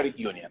credit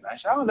union. I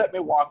said, oh, let me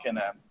walk in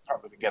and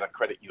probably get a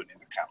credit union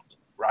account,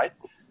 right?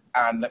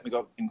 And let me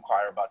go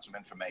inquire about some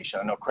information.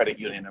 I know credit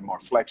union are more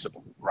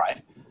flexible,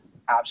 right?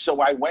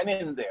 So I went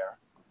in there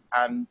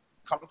and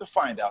come to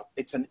find out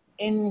it's an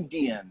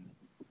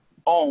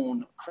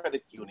Indian-owned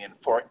credit union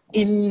for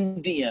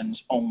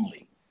Indians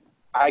only.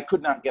 I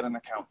could not get an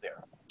account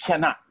there.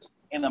 Cannot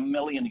in a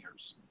million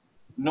years.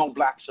 No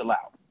Blacks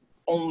allowed.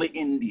 Only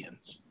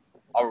Indians.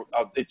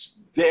 It's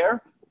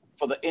there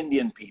for the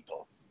Indian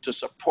people to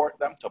support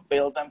them, to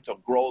build them, to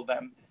grow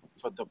them,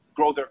 to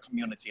grow their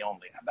community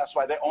only. And that's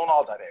why they own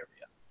all that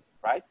area,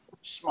 right?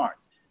 Smart.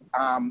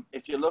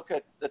 If you look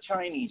at the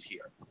Chinese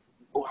here,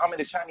 how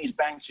many Chinese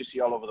banks you see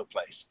all over the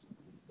place?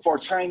 For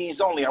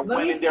Chinese only. I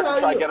went in there to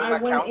try to get an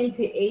account. I went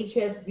into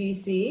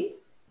HSBC.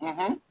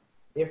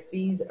 Their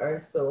fees are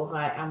so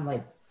high. I'm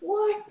like,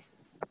 what?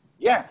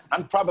 Yeah,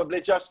 and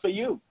probably just for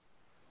you,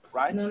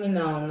 right? No.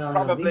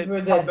 These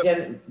were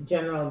the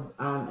general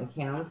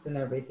accounts and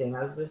everything.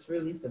 I was just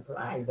really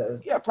surprised.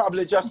 Yeah,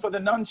 probably just for the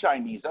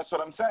non-Chinese. That's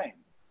what I'm saying,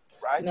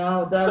 right?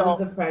 No, that was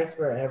the price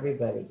for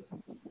everybody.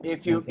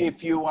 If you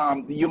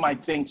you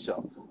might think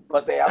so,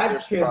 but they have.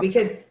 That's true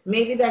because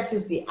maybe that's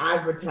just the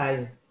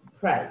advertised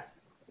price.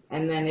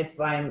 And then if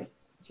I'm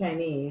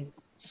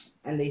Chinese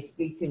and they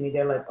speak to me,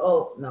 they're like,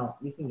 oh, no,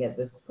 you can get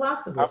this.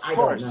 Possibly. Of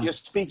course, you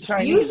speak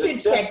Chinese. You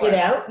should check it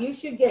out. You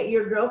should get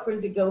your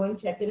girlfriend to go and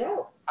check it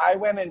out. I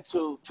went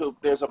into,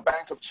 there's a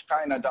Bank of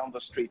China down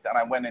the street, and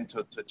I went in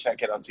to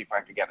check it out, see if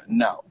I could get it.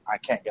 No, I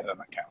can't get an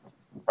account,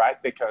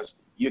 right? Because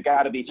you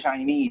got to be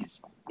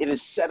Chinese. It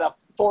is set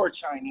up for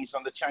Chinese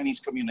and the Chinese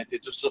community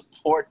to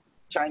support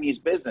Chinese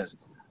business.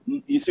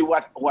 You see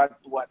what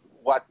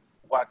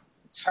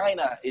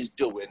China is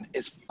doing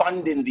is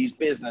funding these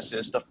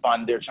businesses to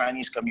fund their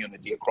Chinese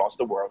community across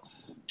the world,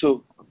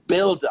 to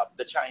build up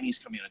the Chinese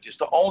communities,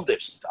 to own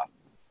this stuff.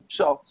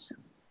 So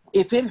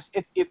if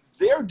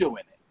they're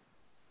doing it,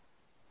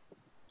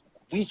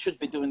 we should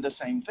be doing the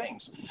same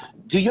things.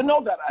 Do you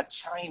know that a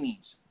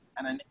Chinese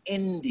and an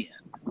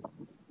Indian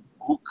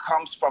who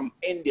comes from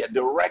India,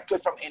 directly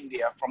from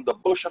India, from the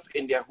bush of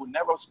India, who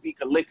never speak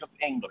a lick of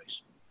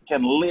English,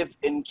 can live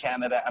in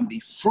Canada and be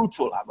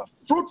fruitful, have a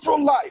fruitful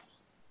life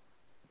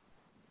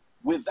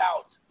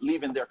without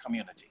leaving their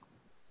community?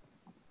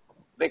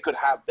 They could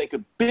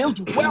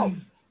build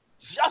wealth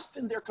just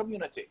in their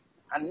community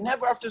and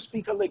never have to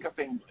speak a lick of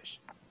English.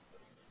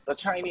 The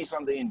Chinese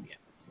and the Indian,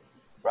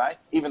 right?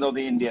 Even though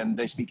the Indian,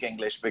 they speak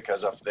English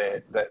because of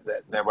they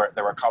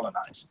were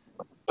colonized.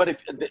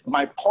 But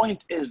my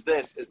point is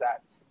this, is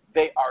that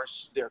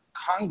they're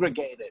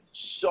congregated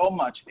so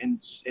much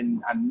and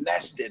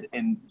nested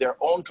in their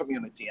own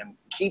community and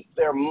keep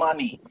their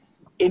money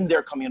in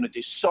their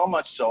community so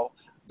much so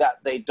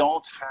that they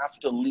don't have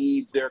to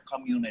leave their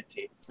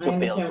community to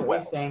build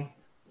wealth.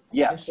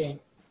 Yes.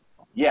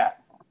 Yeah.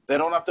 They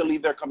don't have to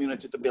leave their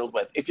community to build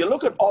wealth. If you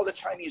look at all the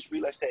Chinese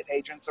real estate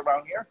agents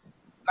around here,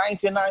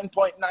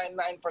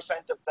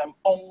 99.99% of them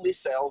only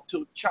sell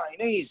to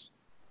Chinese.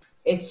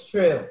 It's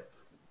true.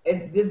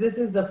 This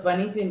is the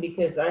funny thing,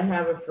 because I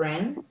have a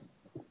friend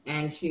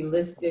and she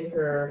listed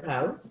her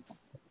house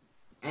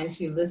and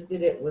she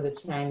listed it with a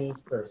Chinese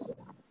person,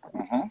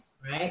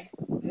 right?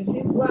 And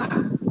she's Black.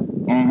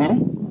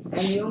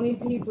 And the only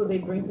people they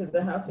bring to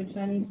the house are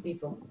Chinese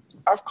people.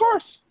 Of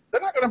course.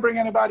 They're not going to bring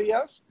anybody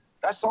else.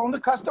 That's the only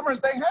customers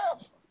they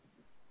have,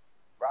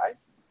 right?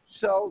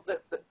 So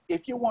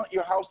if you want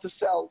your house to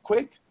sell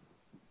quick,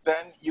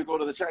 then you go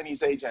to the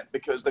Chinese agent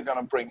because they're going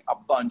to bring a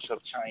bunch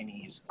of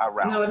Chinese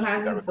around. No, it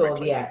hasn't very sold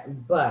quickly.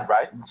 yet, but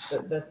Right? that's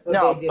what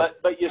No, they do.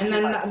 but you And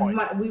see then my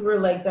point. we were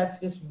like, that's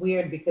just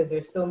weird because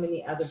there's so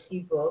many other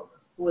people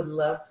who would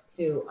love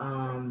to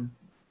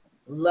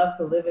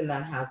live in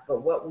that house.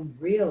 But what we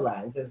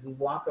realize as we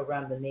walk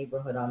around the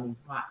neighborhood on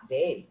these hot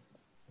days,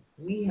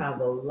 we have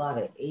a lot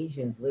of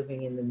Asians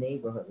living in the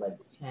neighborhood, like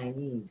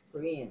Chinese,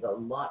 Koreans, a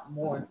lot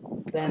more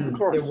than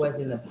there was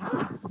in the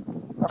past.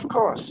 Of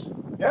course,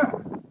 yeah.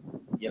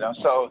 You know,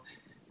 so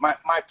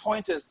my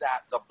point is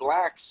that the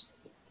blacks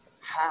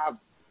have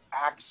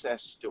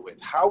access to it.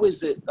 How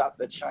is it that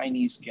the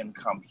Chinese can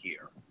come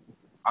here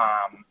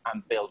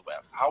and build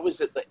wealth? How is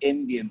it the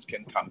Indians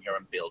can come here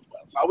and build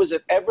wealth? How is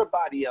it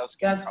everybody else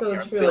can That's come so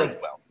here true. and build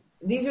Like, wealth?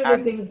 these are the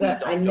And things we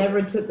that I don't do never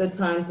it. took the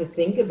time to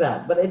think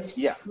about, but it's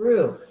Yeah.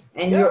 true.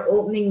 And Yeah. you're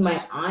opening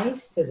my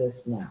eyes to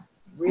this now,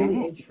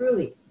 really and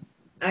truly.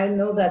 I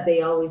know that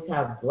they always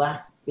have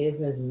black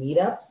business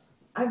meetups.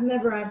 I've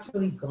never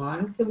actually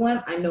gone to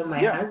one. I know my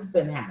Yeah.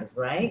 husband has,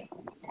 right?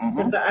 Mhm.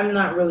 Because I'm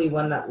not really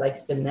one that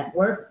likes to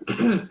network.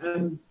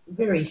 I'm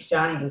very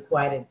shy and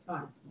quiet at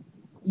times.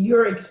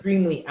 You're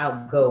extremely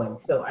outgoing,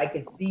 so I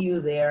could see you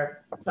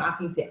there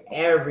talking to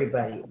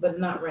everybody, but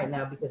not right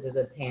now because of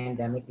the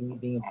pandemic and you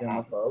being a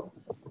germaphobe.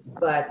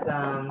 But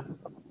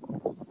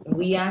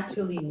we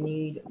actually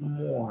need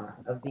more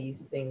of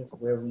these things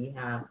where we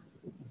have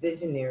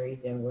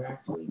visionaries and we're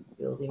actually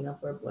building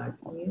up our black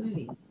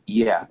community.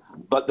 Yeah,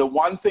 but the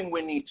one thing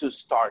we need to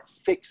start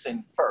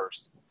fixing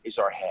first is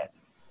our head.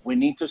 We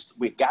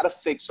got to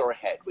fix our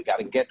head. We got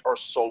to get our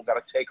soul,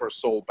 got to take our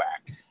soul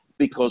back.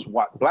 Because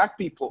what black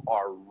people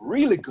are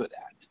really good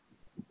at,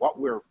 what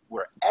we're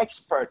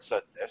experts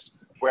at this,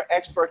 we're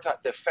expert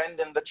at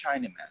defending the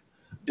Chinaman,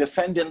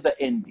 defending the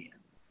Indian,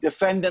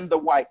 defending the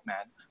white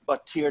man,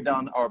 but tear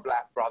down our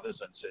black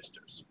brothers and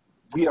sisters.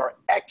 We are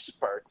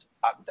expert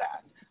at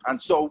that.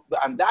 And so,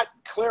 and that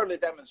clearly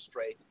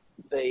demonstrates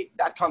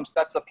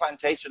that's the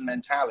plantation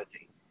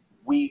mentality.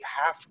 We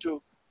have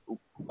to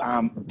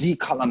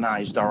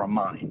decolonize our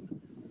mind,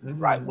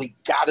 right? We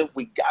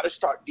gotta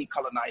start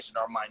decolonizing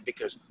our mind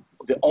because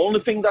the only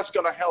thing that's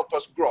gonna help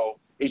us grow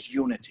is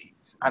unity.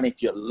 And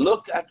if you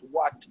look at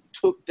what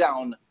took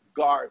down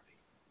Garvey,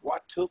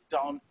 what took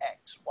down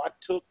X, what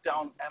took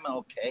down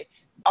MLK,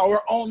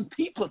 our own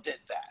people did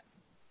that.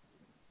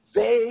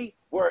 They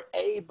were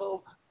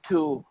able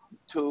to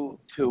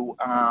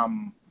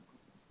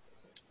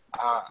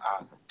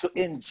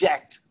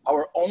inject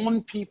our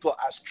own people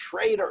as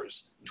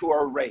traitors to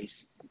our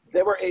race.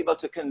 They were able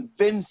to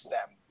convince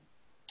them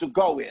to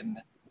go in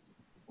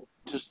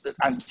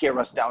and tear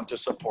us down to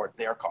support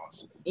their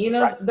cause. You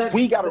know, right?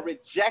 We got to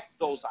reject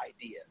those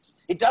ideas.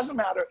 It doesn't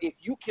matter if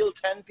you kill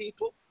 10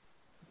 people.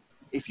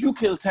 If you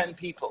kill 10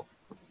 people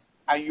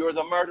and you're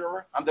the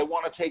murderer and they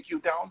want to take you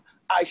down,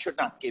 I should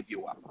not give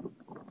you up.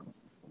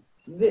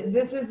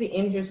 This is the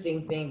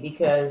interesting thing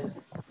because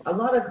a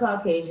lot of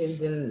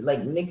Caucasians and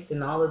like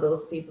Nixon, all of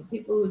those people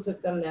who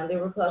took them down, they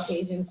were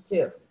Caucasians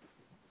too.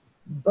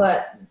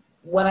 But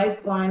what I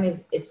find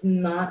is it's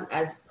not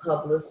as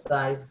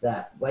publicized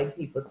that white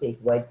people take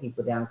white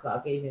people down,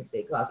 Caucasians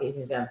take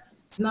Caucasians down.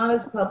 It's not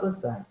as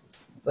publicized,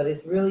 but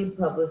it's really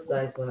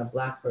publicized when a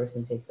black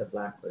person takes a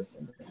black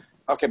person down.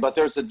 Okay, but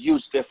there's a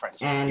huge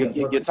difference. And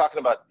you're talking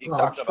about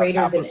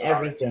traitors and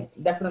everything.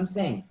 That's what I'm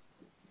saying.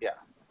 Yeah,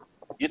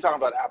 you're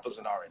talking about apples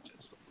and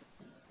oranges.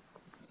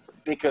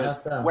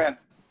 Because when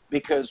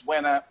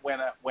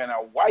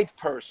a white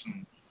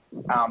person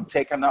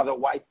take another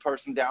white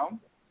person down,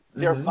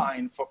 they're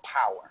vying for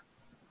power,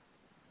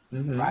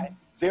 right?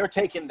 They're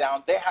taken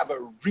down. They have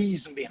a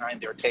reason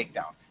behind their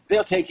takedown.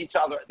 They'll take each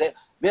other.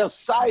 They'll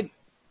side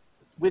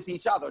with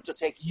each other to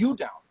take you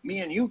down, me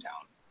and you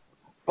down.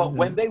 But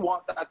when they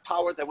want that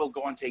power, they will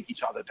go and take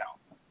each other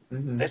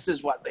down. This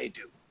is what they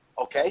do,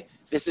 okay?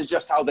 This is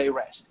just how they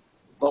rest.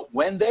 But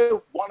when they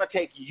want to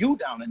take you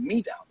down and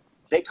me down,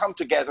 they come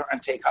together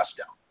and take us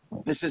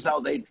down. This is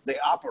how they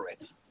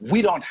operate.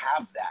 We don't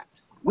have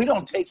that. We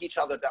don't take each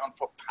other down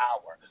for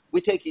power.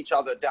 We take each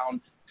other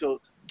down to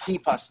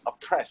keep us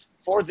oppressed,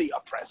 for the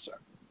oppressor.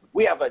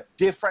 We have a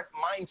different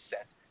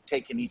mindset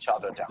taking each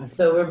other down.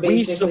 So we're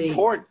basically... We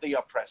support the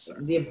oppressor.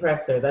 The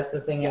oppressor, that's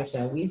the thing you're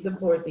saying. We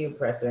support the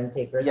oppressor and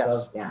take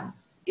ourselves down.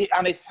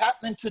 And it's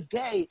happening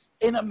today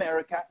in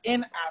America,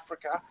 in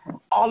Africa,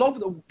 all over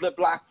the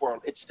black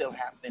world. It's still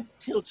happening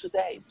till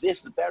today,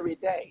 this very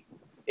day.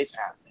 It's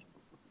happening.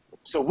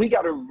 So we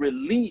got to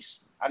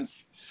release and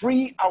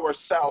free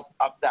ourselves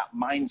of that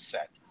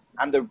mindset.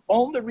 And the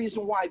only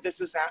reason why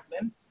this is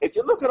happening, if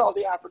you look at all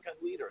the African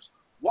leaders,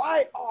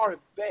 why are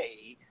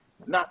they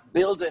not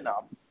building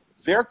up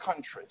their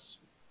countries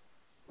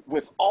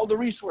with all the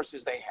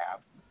resources they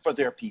have for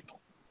their people?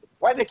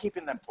 Why are they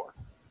keeping them poor?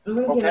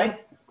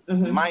 Okay?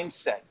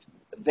 Mindset.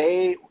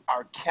 They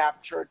are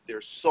captured.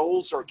 Their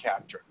souls are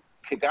captured.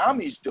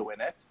 Kagame's doing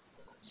it.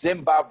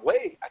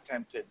 Zimbabwe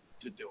attempted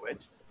to do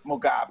it.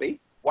 Mugabe,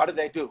 what did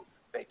they do?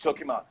 They took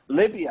him out.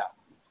 Libya,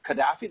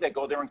 Gaddafi, they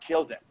go there and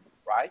killed him,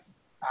 right?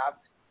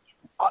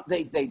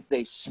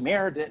 They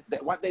smeared it.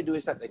 What they do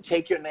is that they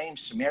take your name,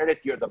 smeared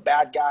it. You're the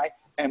bad guy.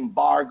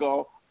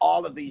 Embargo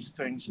all of these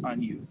things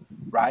on you,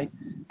 right?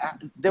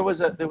 There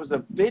was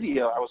a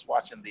video I was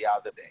watching the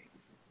other day.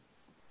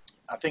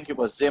 I think it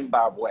was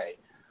Zimbabwe,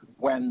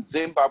 when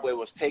Zimbabwe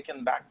was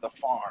taking back the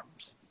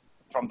farms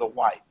from the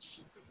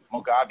whites.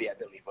 Mugabe, I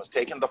believe, was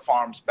taking the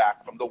farms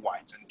back from the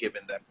whites and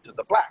giving them to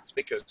the blacks,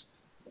 because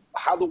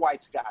how the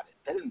whites got it,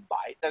 they didn't buy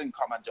it. They didn't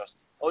come and just,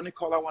 oh,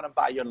 Nicole, I want to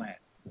buy your land.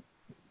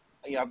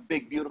 You have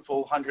big,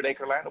 beautiful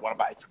 100-acre land. I want to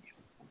buy it from you.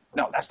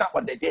 No, that's not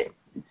what they did.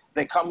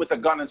 They come with a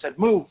gun and said,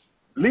 move,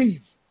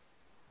 leave.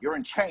 You're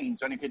in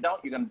chains, and if you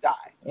don't, you're going to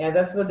die. Yeah,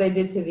 that's what they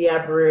did to the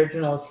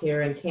Aboriginals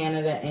here in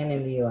Canada and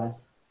in the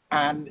U.S.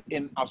 And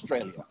in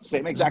Australia.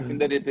 Same exact thing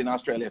they did in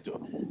Australia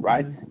too,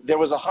 right? There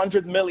was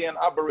 100 million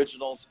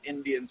Aboriginals,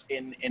 Indians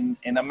in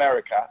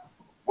America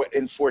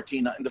in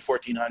the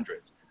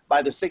 1400s.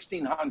 By the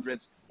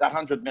 1600s, that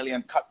 100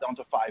 million cut down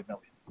to 5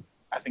 million.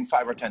 I think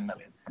 5 or 10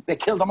 million. They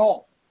killed them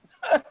all,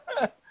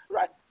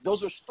 right?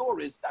 Those are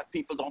stories that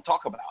people don't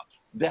talk about.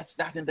 That's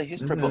not in the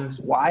history books.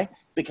 Why?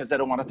 Because they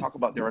don't want to talk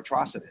about their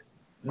atrocities.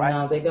 Right?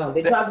 No, they don't.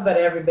 They talk about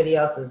everybody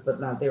else's, but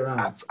not their own.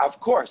 Of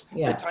course.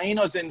 Yeah. The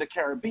Tainos in the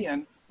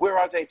Caribbean, where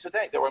are they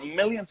today? There were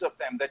millions of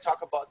them. They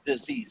talk about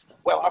disease.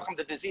 Well, how come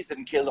the disease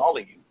didn't kill all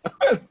of you?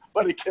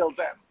 But it killed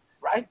them,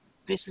 right?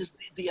 This is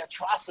the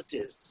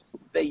atrocities.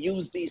 They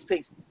use these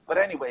things. But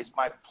anyways,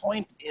 my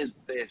point is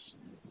this,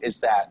 is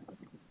that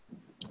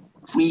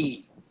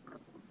we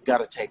got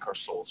to take our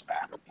souls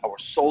back. Our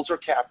souls are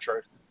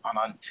captured, and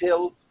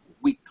until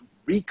we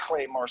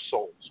reclaim our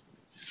souls,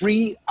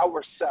 free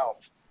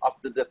ourselves of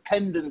the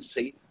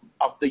dependency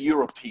of the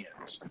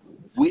Europeans,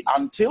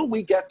 until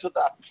we get to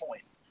that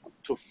point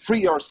to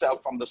free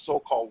ourselves from the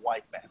so-called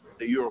white man,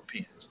 the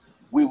Europeans,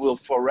 we will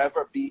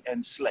forever be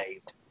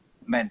enslaved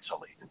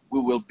mentally. We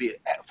will be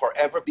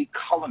forever be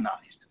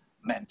colonized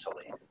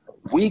mentally.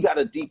 We got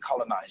to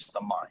decolonize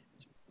the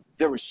mind.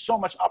 There is so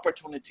much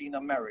opportunity in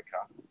America,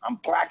 and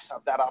blacks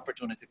have that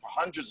opportunity for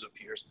hundreds of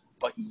years,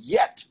 but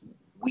yet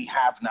we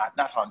have not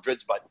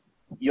hundreds, but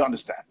you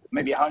understand,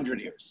 maybe 100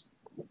 years,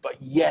 but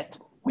yet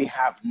we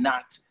have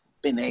not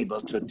been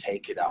able to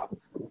take it up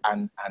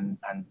and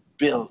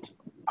build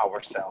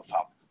ourselves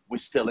up. We're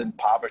still in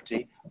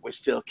poverty. We're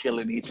still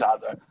killing each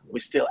other.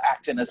 We're still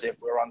acting as if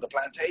we're on the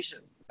plantation.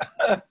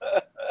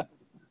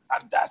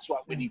 And that's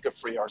what we need to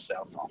free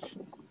ourselves of.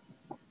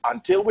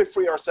 Until we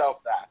free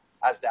ourselves that,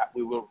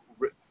 we will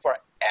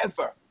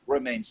forever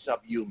remain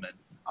subhuman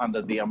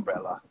under the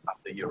umbrella of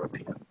the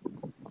Europeans.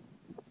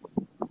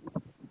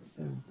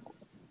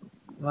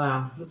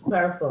 Wow, it's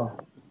powerful.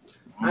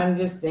 I'm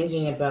just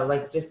thinking about,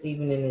 like, just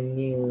even in the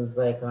news,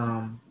 like,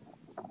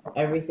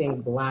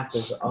 everything black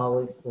is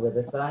always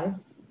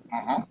politicized.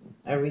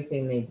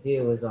 Everything they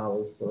do is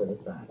always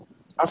politicized.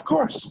 Of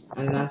course.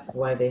 And that's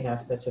why they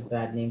have such a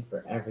bad name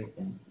for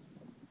everything.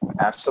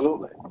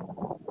 Absolutely.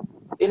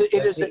 It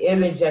is the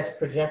image that's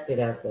projected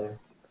out there.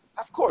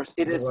 Of course,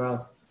 it is.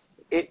 World.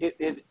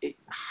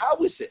 How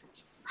is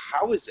it?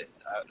 How is it?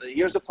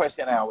 Here's the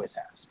question I always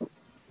ask.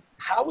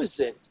 How is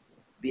it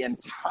the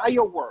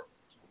entire world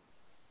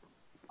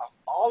of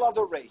all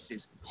other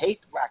races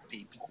hate black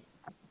people,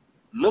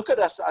 look at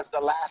us as the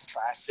last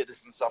class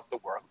citizens of the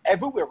world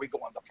everywhere we go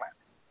on the planet?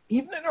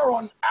 Even in our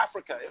own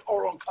Africa,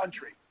 our own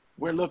country,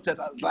 we're looked at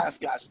as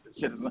last class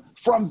citizens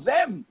from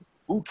them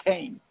who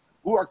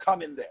are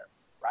coming there,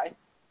 right?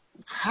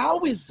 How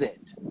is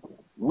it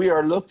we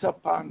are looked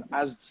upon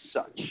as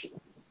such,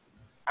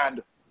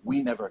 and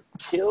we never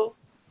kill,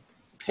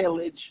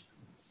 pillage,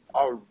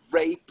 or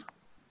rape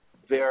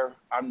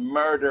and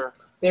murder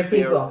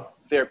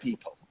their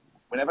people?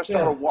 We never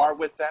start a war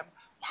with them.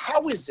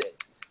 How is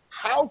it?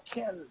 How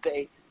can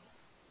they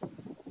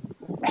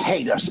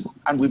hate us?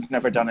 And we've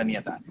never done any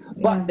of that.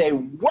 But they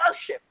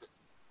worship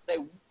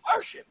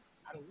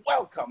and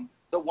welcome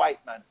the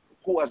white man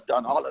who has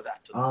done all of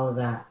that to them. All of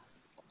that.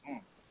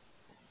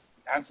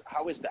 And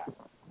how is that,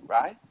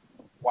 right?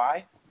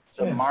 Why?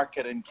 The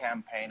marketing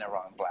campaign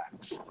around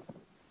blacks.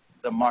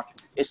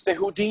 It's the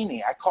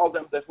Houdini. I call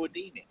them the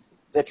Houdini.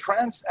 The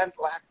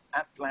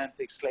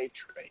transatlantic slave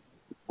trade.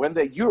 When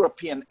the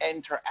European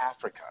entered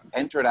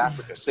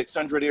Africa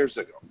 600 years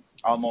ago,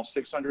 almost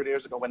 600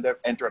 years ago when they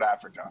entered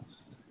Africa,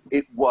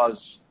 it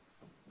was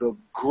the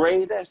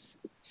greatest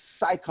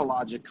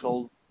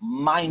psychological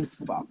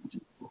mindfuck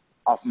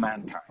of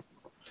mankind.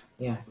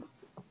 Yeah.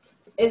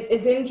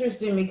 It's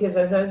interesting because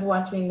as I was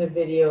watching the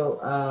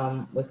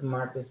video with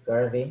Marcus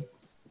Garvey,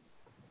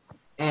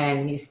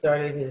 and he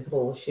started his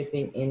whole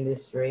shipping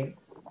industry,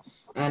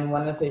 and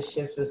one of his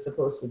ships was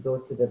supposed to go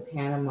to the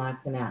Panama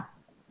Canal.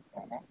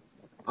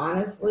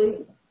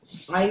 Honestly,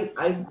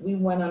 we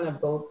went on a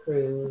boat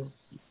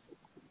cruise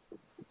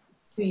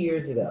 2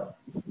 years ago,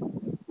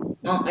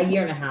 a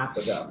year and a half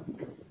ago,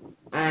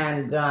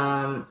 and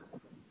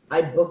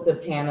I booked the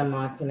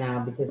Panama Canal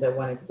because I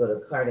wanted to go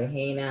to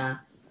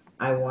Cartagena.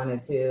 I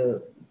wanted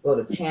to go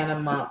to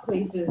Panama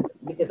places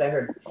because I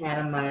heard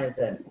Panama is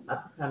an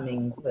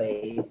upcoming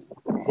place.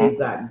 They've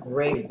got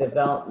great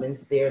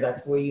developments there.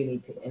 That's where you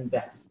need to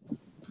invest.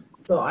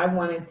 So I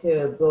wanted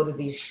to go to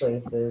these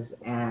places,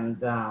 and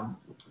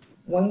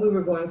when we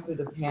were going through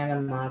the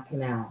Panama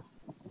Canal,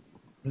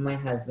 my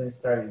husband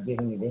started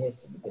giving me the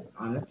history because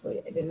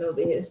honestly, I didn't know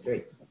the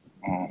history,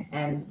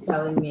 and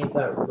telling me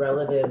about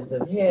relatives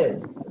of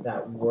his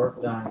that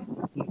worked on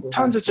it, people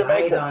Tons who of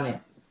died on Jamaicans.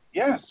 it.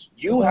 Yes. It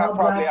was You have all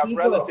probably black have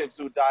people. relatives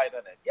who died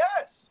on it.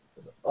 Yes.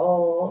 It was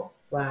all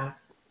black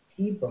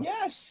people.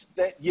 Yes.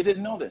 You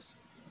didn't know this.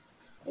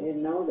 I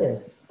didn't know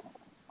this.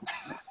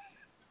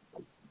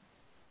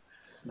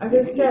 As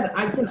I said,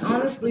 I can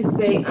honestly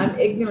say I'm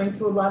ignorant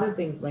to a lot of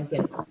things,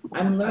 Lincoln.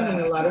 I'm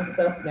learning a lot of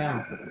stuff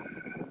now,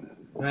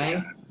 right?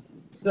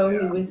 So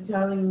he was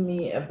telling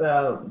me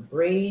about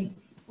great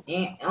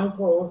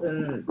uncles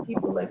and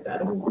people like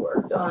that who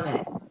worked on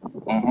it.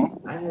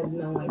 Mm-hmm. I had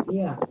no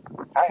idea.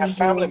 I have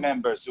family People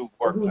members who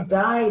worked who on it.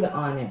 died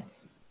on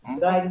it, Mhm.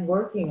 died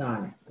working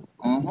on it.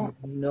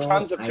 Mm-hmm. No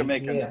Tons of idea.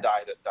 Jamaicans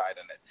died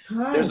on it.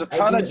 Tons. There's a I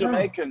ton of didn't know.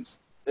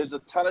 Jamaicans. There's a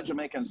ton of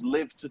Jamaicans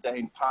live today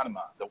in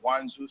Panama. The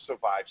ones who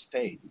survived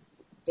stayed.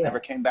 Yeah. Never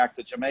came back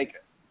to Jamaica.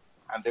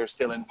 And they're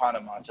still in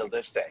Panama until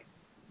this day.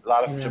 A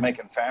lot I of know.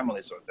 Jamaican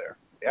families are there.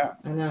 Yeah.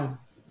 I know.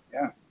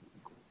 Yeah.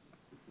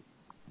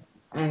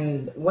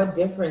 And what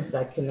difference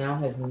that canal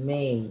has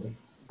made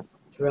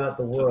throughout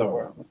the To world. the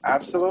world.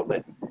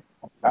 Absolutely.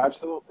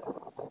 Absolutely.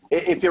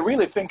 If you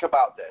really think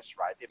about this,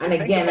 right? And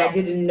again, I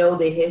didn't know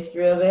the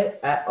history of it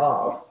at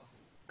all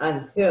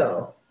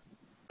until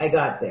I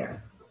got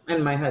there.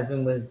 And my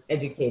husband was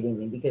educating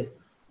me because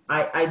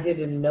I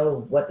didn't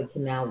know what the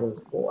canal was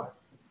for.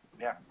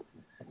 Yeah.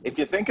 If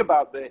you think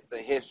about the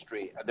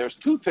history, there's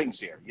two things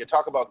here. You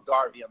talk about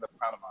Garvey and the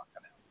Panama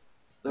Canal.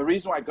 The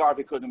reason why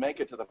Garvey couldn't make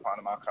it to the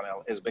Panama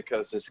Canal is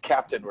because his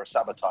captain were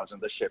sabotaging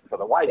the ship for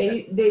the white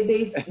men.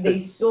 They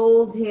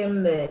sold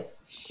him the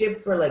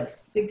ship for like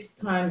 6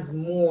 times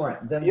more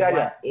than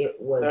it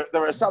was. They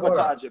were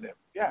sabotaging him.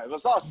 Yeah, it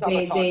was all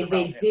sabotage.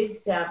 They did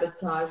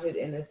sabotage it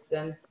in the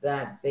sense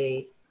that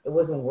it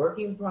wasn't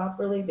working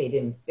properly. They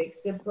didn't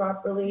fix it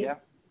properly. Yeah.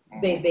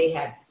 They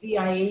had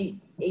CIA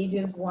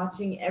agents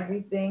watching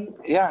everything.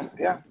 Yeah.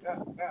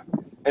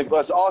 It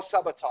was all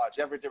sabotage,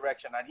 every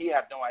direction, and he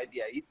had no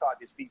idea. He thought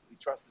he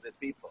trusted his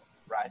people,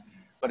 right?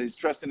 But he's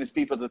trusting his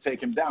people to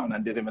take him down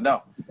and didn't even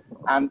know.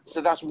 And so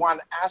that's one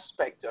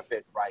aspect of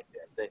it right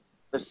there.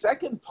 The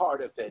second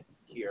part of it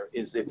here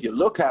is if you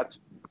look at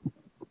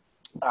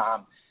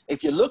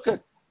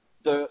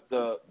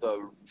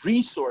the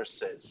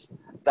resources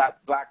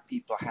that Black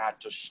people had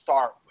to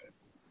start with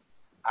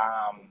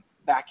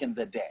back in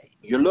the day,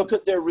 you look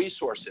at their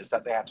resources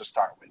that they had to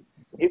start with.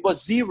 It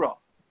was zero.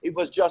 It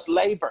was just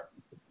labor.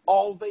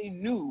 All they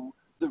knew,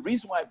 the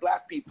reason why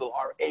Black people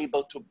are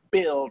able to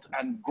build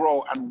and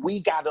grow, and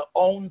we got to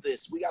own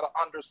this, we got to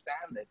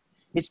understand it,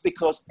 it's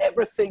because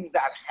everything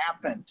that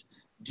happened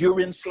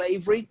during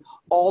slavery,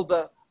 all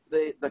the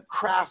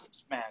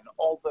craftsmen,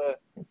 all the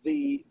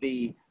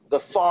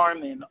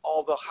farming,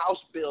 all the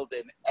house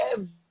building,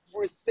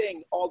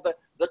 everything, all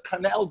the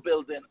canal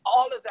building,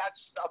 all of that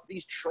stuff,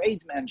 these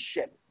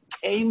tradesmanship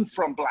came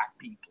from Black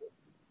people.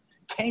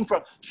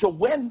 So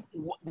when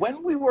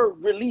we were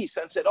released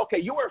and said, okay,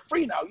 you are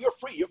free now, you're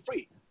free.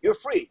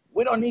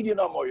 We don't need you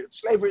no more.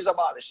 Slavery is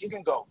abolished. You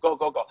can go.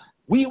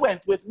 We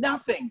went with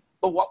nothing,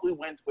 but what we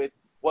went with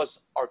was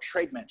our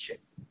tradesmanship.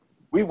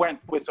 We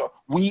went with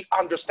we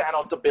understand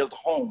how to build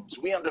homes.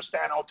 We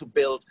understand how to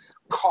build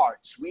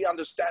carts. We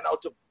understand how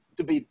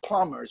to be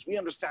plumbers. We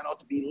understand how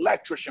to be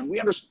electricians. We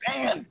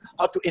understand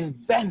how to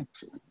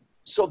invent.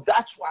 So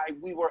that's why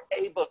we were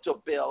able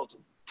to build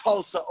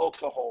Tulsa,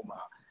 Oklahoma,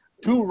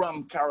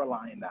 Durham,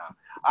 Carolina.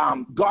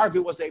 Garvey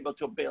was able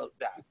to build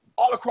that.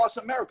 All across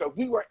America,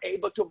 we were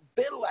able to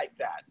build like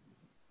that.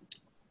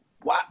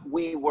 What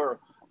we were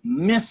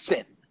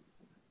missing,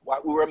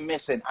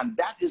 and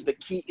that is the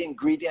key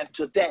ingredient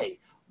today.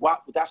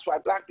 That's why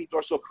Black people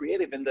are so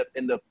creative in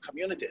the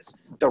communities.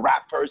 The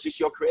rappers is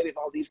so creative,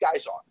 all these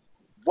guys are.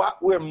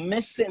 What we're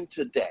missing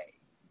today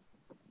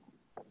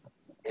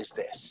is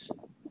this.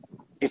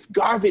 If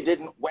Garvey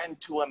didn't went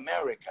to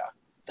America,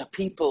 the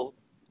people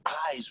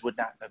eyes would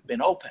not have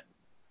been open.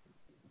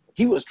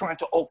 He was trying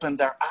to open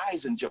their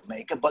eyes in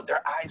Jamaica, but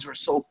their eyes were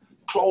so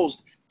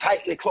closed,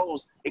 tightly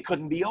closed, it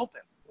couldn't be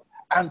open.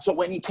 And so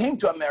when he came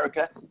to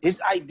America,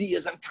 his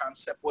ideas and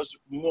concept was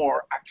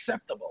more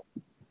acceptable.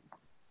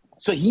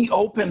 So he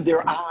opened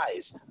their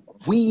eyes.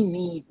 We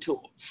need to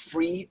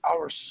free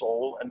our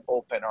soul and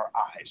open our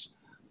eyes.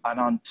 And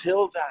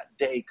until that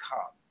day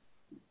comes,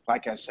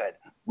 like I said,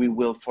 we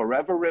will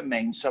forever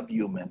remain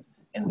subhuman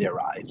in their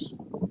eyes.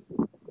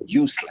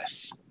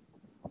 Useless.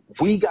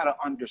 We got to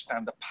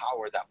understand the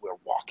power that we're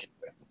walking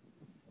with.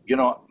 You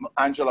know,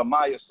 Angela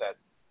Maya said,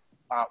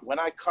 when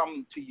I'm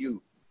coming to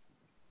you,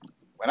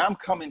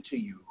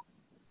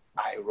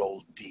 I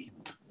roll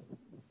deep.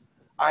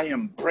 I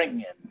am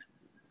bringing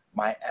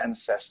my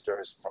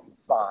ancestors from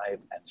 5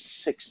 and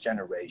 6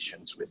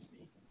 generations with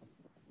me.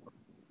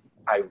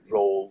 I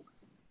roll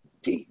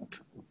deep.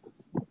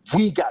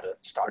 We got to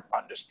start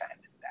understanding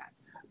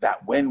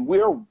that when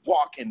we're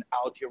walking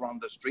out here on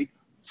the street,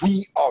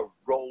 we are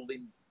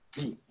rolling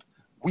deep.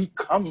 We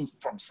come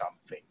from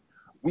something.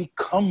 We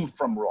come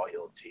from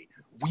royalty.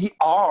 We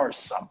are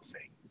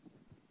something.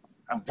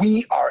 And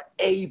we are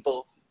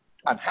able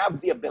and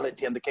have the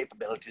ability and the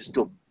capabilities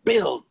to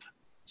build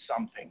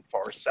something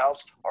for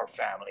ourselves, our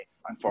family,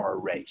 and for our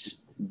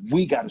race.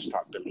 We got to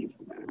start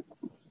believing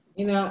that.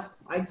 You know,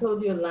 I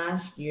told you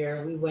last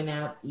year we went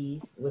out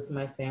east with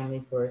my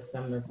family for a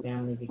summer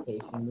family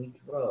vacation. We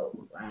drove,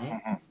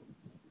 right? Mm-hmm.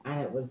 And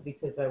it was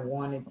because I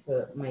wanted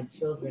my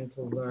children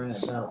to learn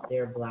about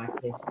their Black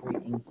history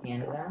in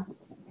Canada,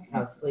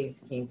 how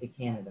slaves came to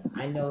Canada.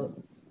 I know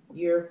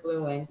you're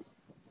fluent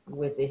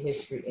with the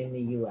history in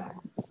the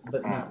US,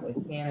 but not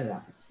with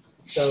Canada.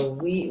 So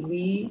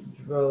we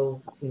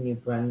drove to New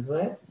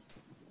Brunswick,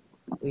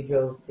 we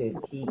drove to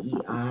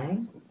PEI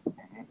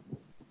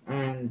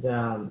and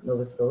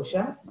Nova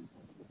Scotia.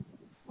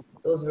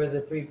 Those were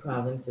the three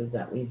provinces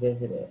that we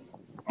visited.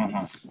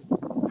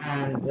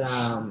 And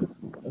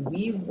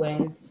we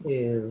went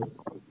to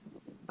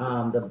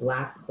the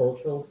Black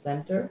Cultural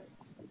Center,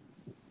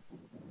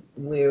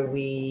 where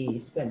we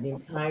spent the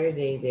entire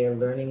day there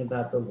learning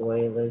about the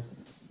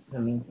loyalists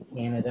coming to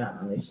Canada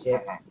on the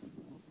ships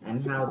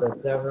and how the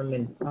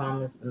government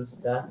promised them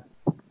stuff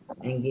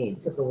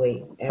and took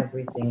away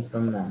everything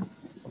from them.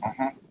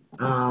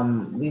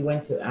 We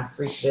went to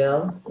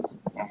Africville,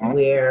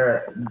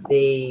 where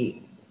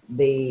the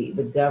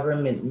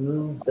government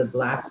moved the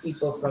Black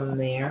people from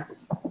there,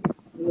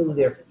 moved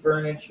their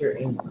furniture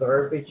in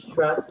garbage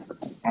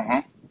trucks.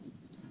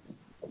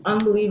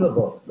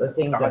 Unbelievable, the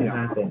things that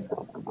happened.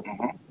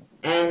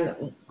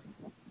 And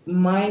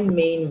my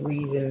main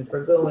reason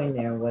for going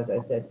there was, I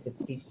said, to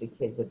teach the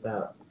kids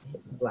about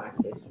Black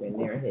history and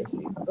their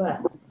history.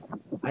 But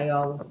I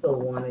also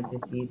wanted to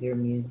see their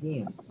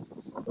museum,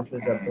 which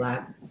was a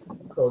Black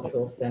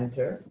cultural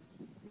center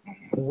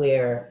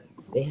where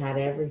they had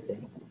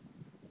everything.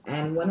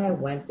 And when I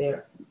went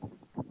there,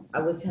 I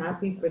was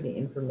happy for the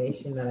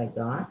information that I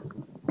got,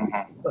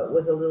 but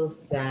was a little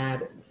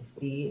sad to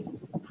see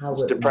how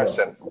it's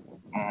depressing.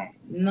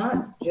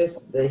 Not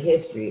just the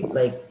history,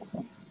 like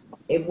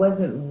it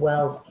wasn't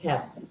well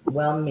kept,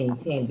 well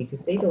maintained,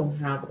 because they don't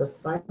have the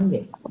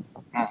funding,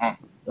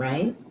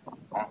 right?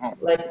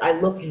 Like I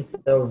look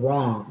at the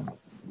ROM,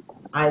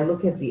 I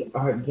look at the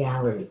art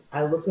gallery,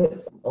 I look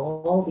at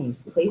all these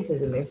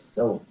places and they're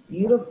so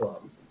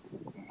beautiful.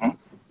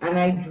 And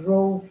I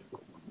drove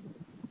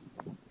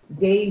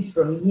days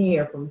from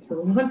here, from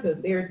Toronto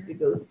there to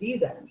go see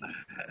them.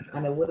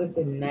 And it would have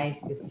been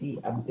nice to see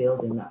a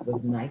building that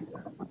was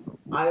nicer.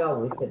 I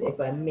always said if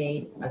I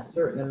made a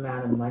certain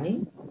amount of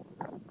money,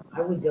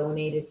 I would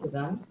donate it to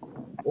them,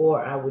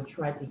 or I would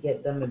try to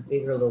get them a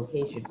bigger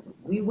location.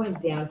 We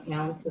went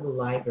downtown to the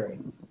library,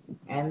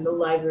 and the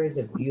library is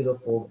a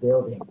beautiful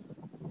building.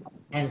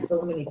 And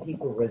so many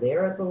people were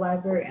there at the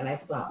library, and I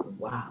thought,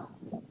 wow,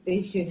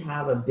 they should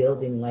have a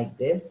building like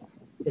this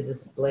to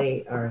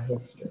display our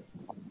history.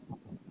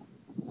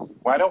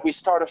 Why don't we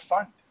start a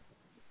fund,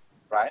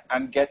 right?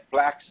 And get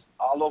Blacks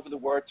all over the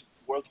world to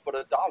put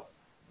 $1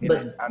 in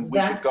it, and we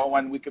could go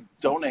and we could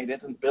donate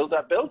it and build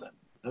that building.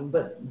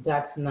 But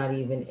that's not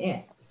even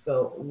it.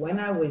 So when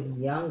I was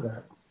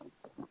younger,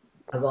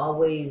 I've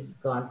always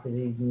gone to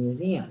these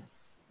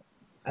museums.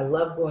 I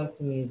love going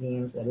to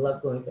museums. I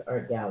love going to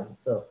art galleries.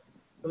 So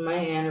for my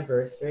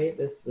anniversary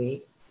this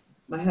week,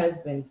 my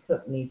husband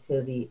took me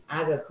to the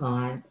Aga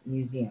Khan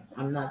Museum.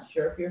 I'm not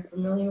sure if you're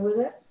familiar with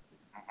it,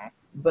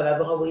 but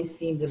I've always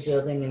seen the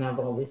building and I've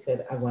always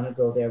said, I want to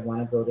go there, want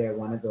to go there,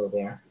 want to go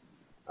there.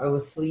 I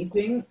was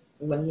sleeping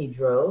when he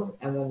drove,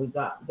 and when we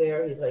got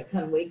there, he's like,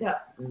 "Hun, wake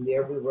up." And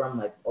there we were. I'm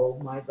like, "Oh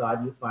my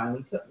God, you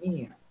finally took me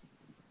here."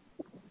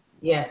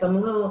 Yes,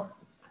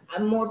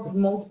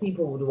 most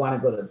people would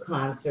want to go to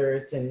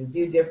concerts and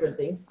do different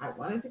things. I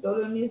wanted to go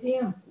to a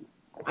museum.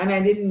 And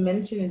I didn't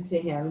mention it to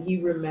him. He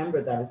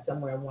remembered that it's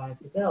somewhere I wanted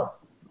to go.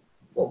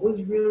 What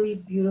was really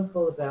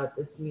beautiful about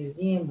this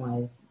museum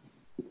was,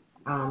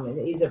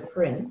 he's a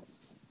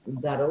prince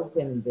that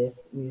opened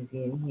this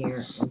museum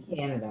here in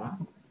Canada.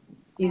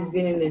 He's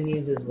been in the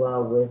news as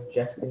well with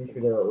Justin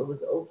Trudeau. It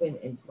was opened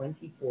in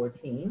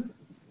 2014.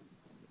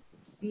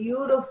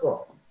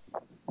 Beautiful.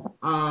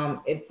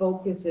 It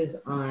focuses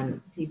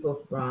on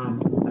people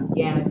from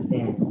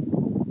Afghanistan,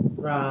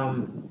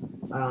 from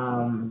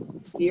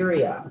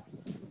Syria,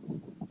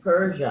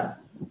 Persia,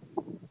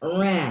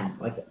 Iran.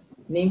 Like,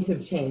 names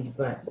have changed,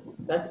 but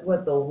that's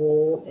what the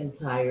whole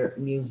entire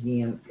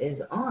museum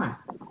is on.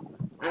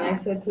 And I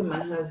said to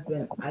my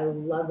husband, I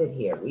love it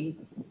here.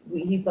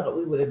 He thought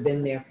we would have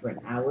been there for an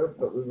hour,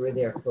 but we were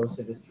there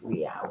closer to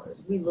 3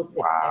 hours. We looked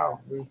at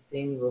every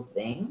single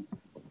thing.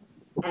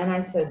 And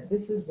I said,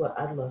 this is what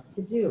I'd love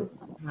to do.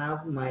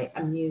 Have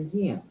a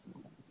museum,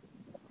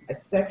 a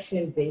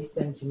section based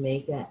on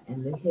Jamaica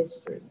and the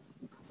history,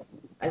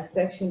 a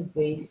section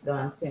based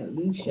on St.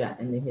 Lucia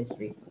and the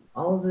history,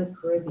 all of the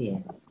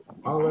Caribbean,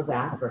 all of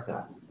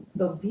Africa.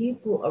 So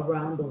people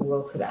around the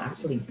world could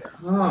actually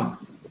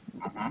come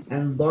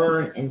and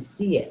learn and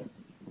see it.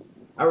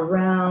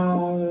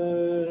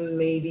 Around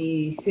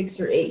maybe 6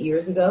 or 8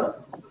 years ago,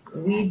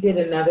 we did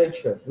another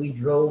trip. We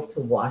drove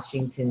to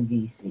Washington,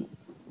 D.C.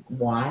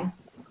 Why?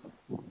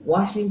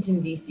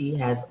 Washington, D.C.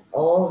 has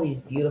all these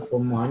beautiful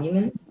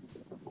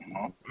monuments,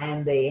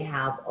 and they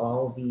have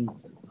all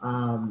these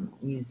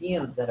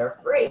museums that are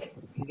free.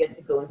 You get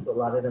to go into a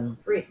lot of them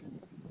free.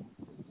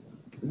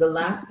 The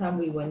last time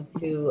we went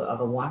to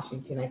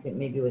Washington, I think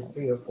maybe it was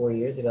 3 or 4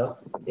 years ago,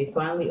 they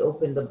finally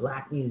opened the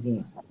Black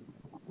Museum,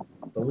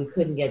 but we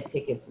couldn't get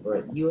tickets for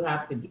it. You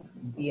have to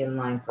be in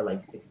line for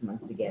like 6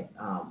 months to get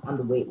on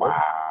the wait list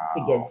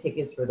to get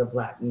tickets for the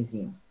Black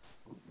Museum.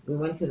 We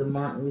went to the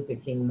Martin Luther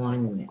King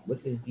Monument,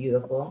 which was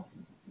beautiful.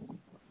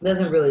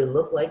 Doesn't really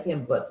look like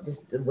him, but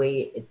just the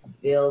way it's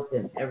built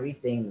and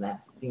everything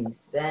that's being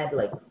said,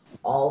 like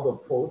all the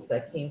posts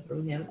that came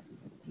from him,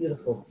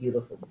 beautiful,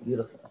 beautiful,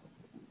 beautiful.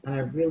 And I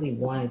really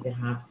wanted to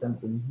have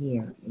something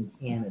here in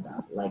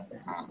Canada like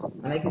that.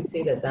 And I can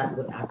say that that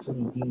would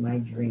actually be my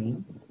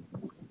dream,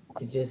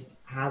 to just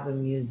have a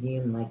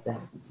museum like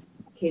that.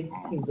 Kids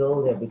can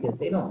go there because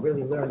they don't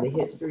really learn the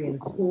history in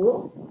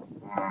school.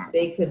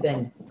 They could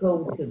then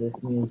go to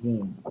this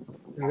museum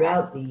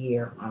throughout the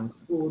year on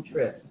school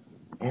trips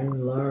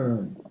and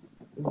learn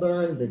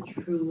the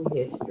true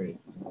history.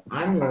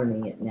 I'm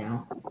learning it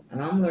now,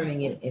 and I'm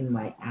learning it in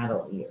my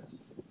adult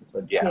years.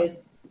 But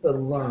kids could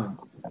learn,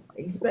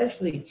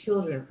 especially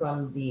children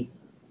from the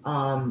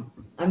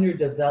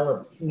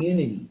underdeveloped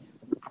communities,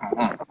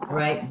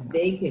 right?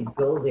 They could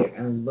go there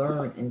and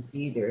learn and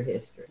see their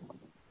history.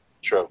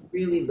 True.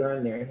 Really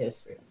learn their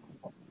history.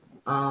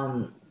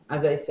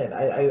 As I said,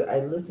 I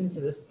listened to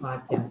this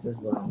podcast as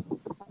well.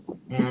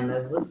 And I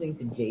was listening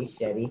to Jay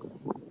Shetty,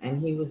 and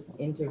he was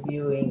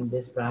interviewing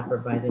this rapper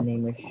by the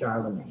name of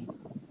Charlemagne.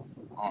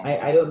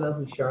 I don't know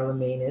who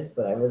Charlemagne is,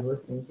 but I was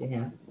listening to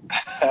him.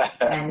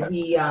 And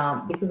he,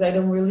 because I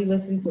don't really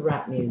listen to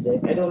rap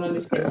music, I don't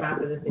understand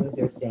half of the things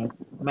they're saying.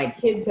 My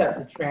kids have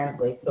to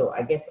translate, so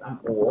I guess I'm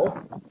old.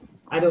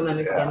 I don't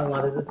understand a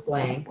lot of the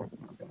slang.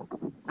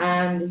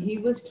 And he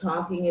was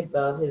talking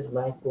about his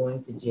life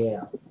going to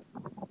jail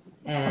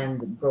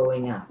and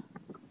growing up.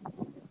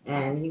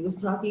 And he was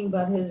talking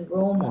about his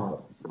role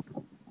models,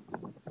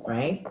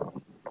 right?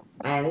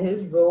 And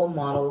his role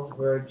models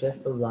were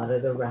just a lot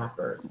of the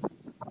rappers,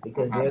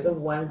 because they're the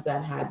ones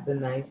that had the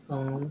nice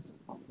homes,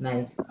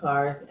 nice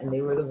cars, and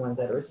they were the ones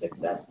that were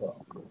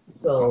successful.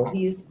 So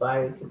he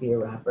aspired to be a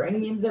rapper,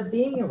 and he ended up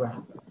being a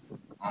rapper.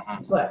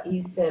 But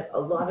he said a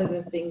lot of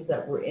the things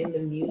that were in the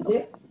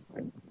music,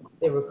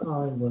 they were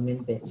calling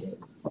women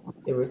bitches.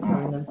 They were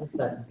telling them to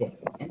suck dick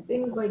and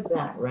things like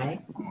that,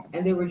 right?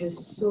 And they were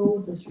just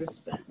so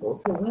disrespectful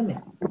to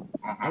women.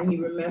 And he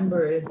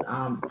remembers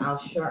Al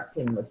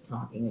Sharpton was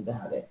talking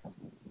about it.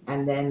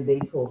 And then they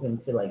told him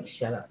to like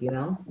shut up, you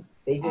know?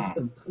 They just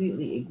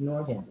completely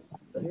ignored him.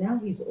 But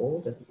now he's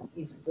older.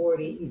 He's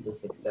 40. He's a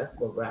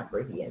successful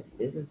rapper. He has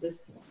businesses.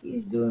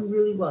 He's doing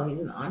really well.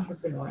 He's an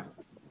entrepreneur.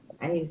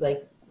 And he's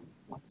like,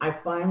 I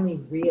finally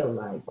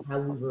realized how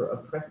we were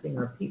oppressing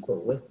our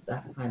people with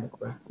that kind of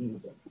rap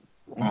music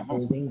and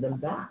holding them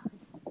back.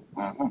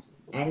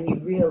 And he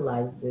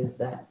realizes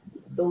that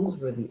those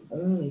were the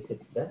only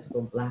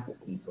successful Black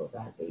people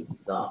that they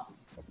saw.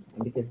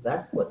 And because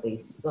that's what they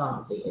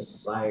saw, they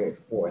aspired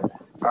for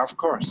that. Of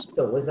course.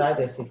 So it was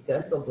either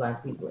successful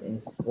Black people in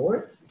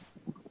sports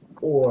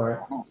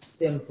or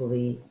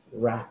simply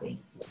rapping.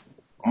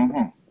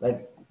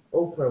 Like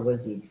Oprah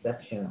was the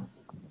exception,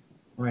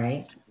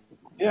 right?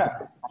 Yeah,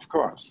 of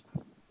course.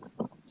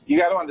 You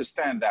got to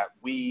understand that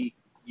we,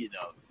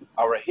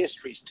 our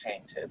history's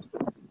tainted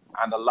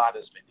and a lot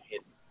has been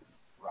hidden,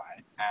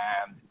 right?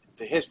 And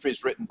the history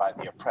is written by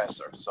the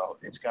oppressor, so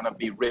it's going to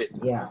be written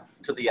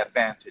to the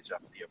advantage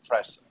of the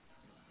oppressor,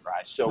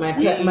 right? So my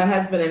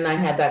husband and I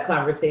had that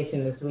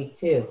conversation this week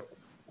too.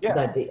 Yeah,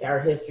 that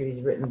our history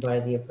is written by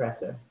the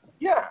oppressor.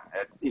 Yeah,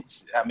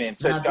 it's going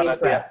to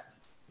be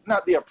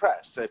not the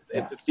oppressed.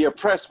 If the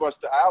oppressed was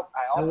I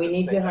often and we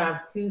need say to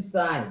have two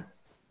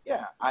sides.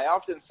 Yeah, I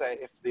often say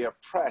if the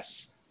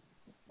oppressed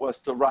was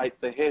to write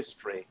the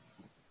history,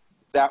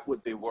 that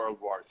would be World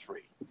War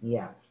III.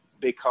 Yeah.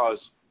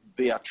 Because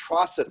the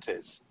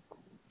atrocities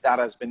that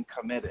has been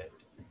committed,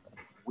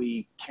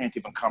 we can't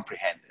even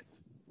comprehend it.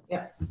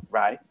 Yeah.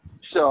 Right?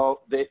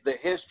 So the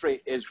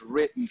history is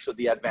written to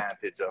the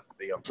advantage of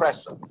the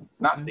oppressor,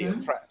 not the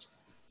oppressed.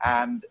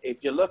 And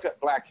if you look at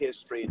Black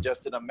history,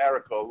 just in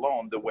America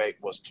alone, the way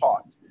it was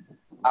taught,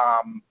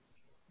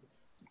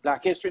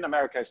 Black history in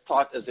America is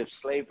taught as if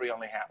slavery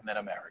only happened in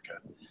America.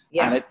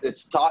 Yeah. And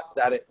it's taught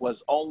that it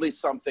was only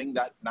something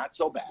that not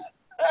so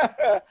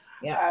bad.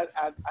 Yeah.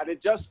 And they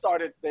just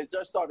started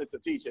to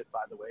teach it,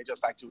 by the way,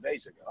 just like 2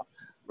 days ago,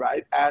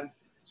 right? And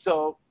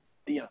so,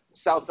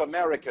 South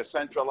America,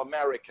 Central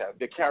America,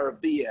 the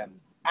Caribbean,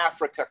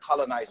 Africa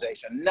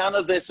colonization, none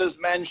of this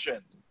is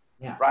mentioned,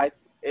 right?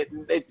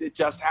 It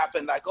just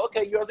happened like,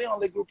 okay, you're the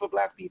only group of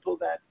Black people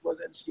that was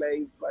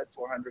enslaved like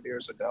 400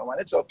 years ago, and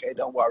it's okay,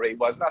 don't worry, it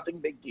was nothing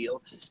big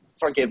deal.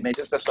 Forgive me,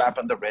 just a slap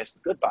on the wrist,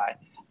 goodbye.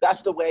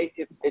 That's the way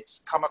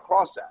it's come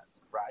across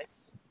as, right?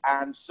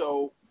 And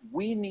so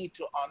we need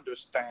to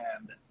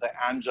understand the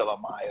Angela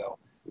Mayo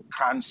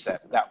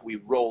concept that we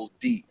roll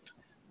deep,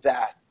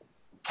 that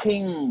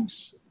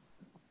kings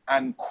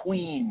and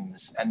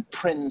queens and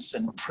prince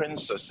and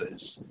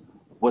princesses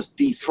was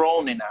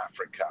dethroned in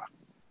Africa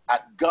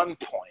at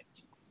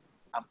gunpoint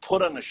and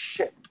put on a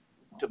ship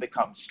to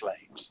become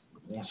slaves.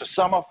 Yeah. So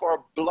some of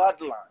our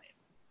bloodline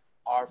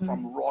are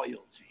from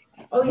royalty.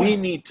 Oh, yes. We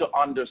need to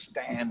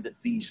understand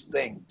these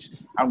things.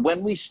 And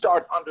when we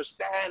start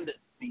understanding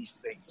these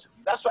things,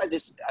 that's why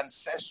this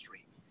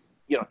ancestry,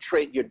 you know,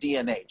 your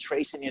DNA,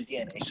 tracing your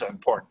DNA is so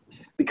important.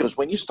 Because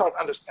when you start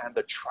understand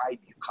the tribe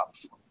you come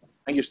from,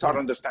 and you start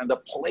understand the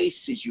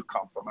places you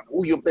come from, and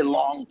who you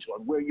belong to,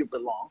 and where you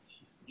belong,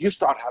 you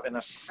start having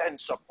a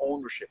sense of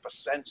ownership, a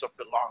sense of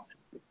belonging.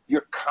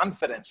 Your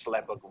confidence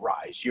level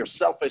rise, your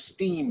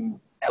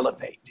self-esteem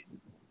elevated,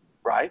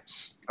 right?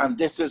 And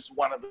this is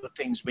one of the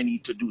things we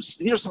need to do.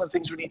 These are some of the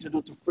things we need to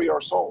do to free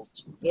our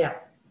souls. Yeah.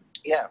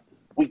 Yeah.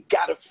 We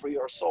got to free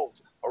our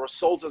souls. Our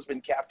souls has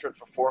been captured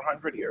for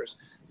 400 years.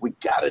 We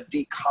got to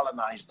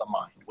decolonize the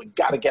mind. We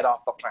got to get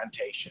off the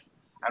plantation.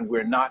 And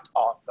we're not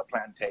off the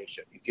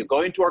plantation. If you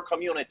go into our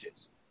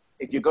communities,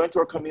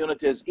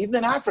 even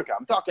in Africa,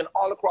 I'm talking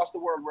all across the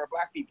world where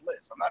Black people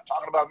is. I'm not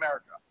talking about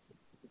America.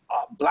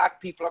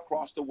 Black people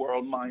across the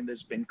world mind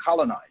has been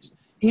colonized.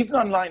 Even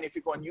online, if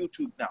you go on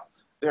YouTube now,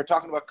 they're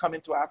talking about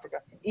coming to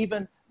Africa.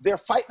 Even they're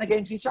fighting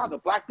against each other.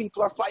 Black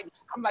people are fighting.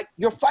 I'm like,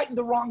 you're fighting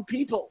the wrong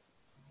people.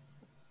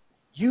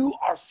 You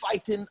are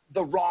fighting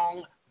the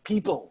wrong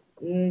people.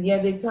 Yeah,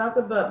 they talk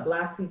about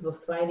Black people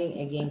fighting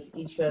against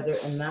each other,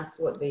 and that's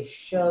what they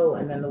show,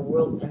 and then the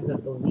world ends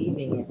up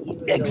believing it,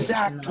 even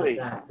exactly.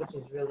 though it's not that,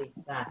 which is really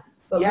sad.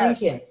 But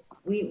yes. Lincoln,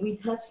 we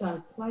touched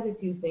on quite a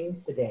few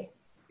things today.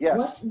 Yes.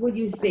 What would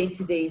you say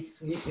today's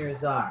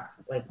sweeteners are?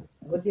 Like,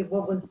 what did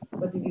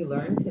you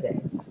learn today?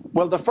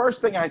 Well, the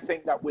first thing I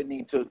think that we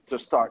need to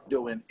start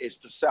doing is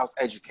to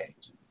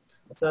self-educate.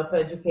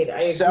 Self-educate. I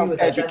agree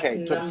self-educate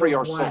with that. to free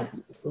our soul.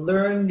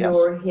 Learn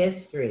your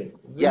history.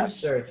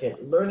 Research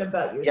it. Learn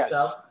about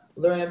yourself.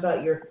 Learn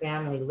about your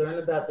family. Learn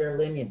about their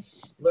lineage.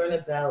 Learn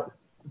about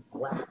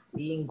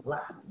being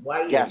Black.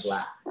 Why you're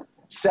Black.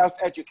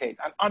 Self-educate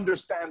and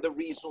understand the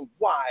reason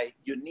why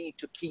you need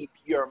to keep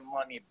your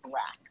money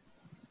Black.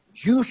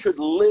 You should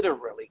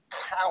literally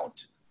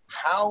count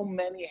how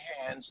many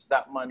hands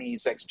that money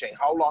is exchanged,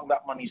 how long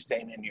that money is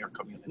staying in your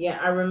community. Yeah,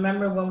 I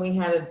remember when we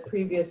had a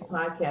previous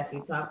podcast,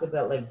 you talked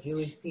about like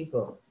Jewish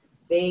people.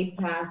 They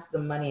pass the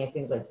money, I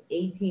think, like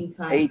 18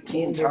 times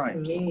in their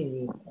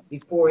community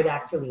before it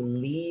actually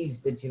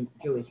leaves the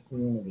Jewish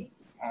community.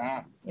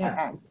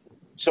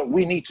 So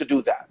we need to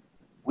do that.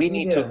 We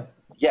need to,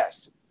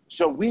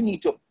 So we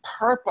need to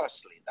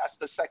purposely, that's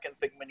the second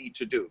thing we need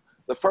to do.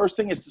 The first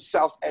thing is to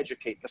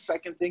self-educate. The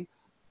second thing,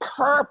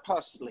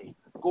 purposely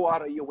go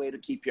out of your way to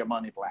keep your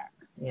money Black.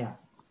 Yeah.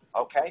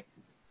 Okay?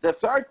 The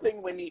third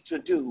thing we need to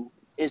do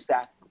is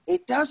that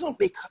it doesn't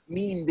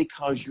mean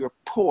because you're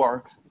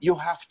poor, you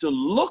have to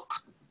look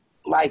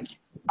like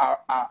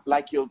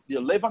you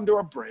live under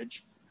a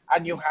bridge,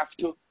 and you have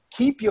to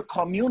keep your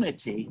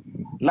community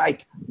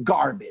like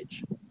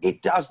garbage.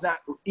 It does not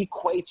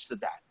equate to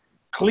that.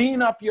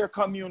 Clean up your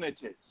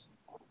communities.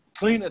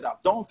 Clean it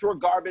up. Don't throw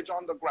garbage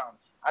on the ground.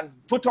 And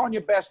put on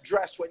your best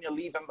dress when you're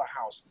leaving the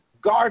house.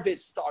 Garvey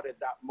started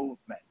that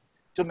movement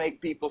to make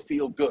people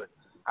feel good.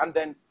 And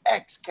then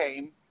X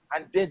came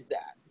and did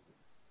that.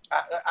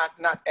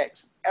 Not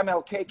X,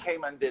 MLK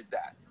came and did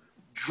that.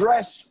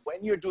 Dress,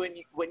 when you're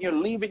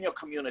leaving your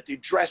community,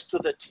 dress to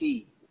the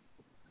T.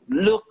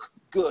 Look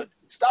good.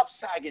 Stop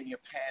sagging your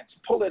pants.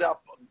 Pull it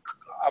up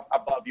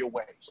above your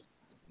waist.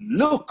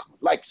 Look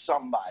like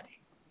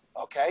somebody,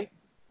 okay?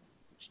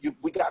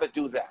 We got to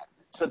do that.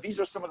 So these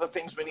are some of the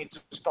things we need to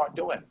start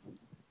doing.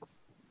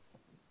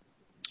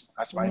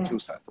 That's my 2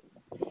 cents.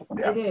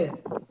 It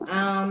is.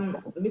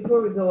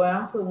 Before we go, I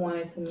also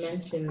wanted to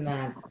mention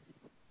that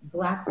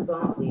Black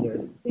thought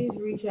leaders, please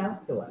reach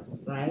out to us,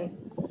 right?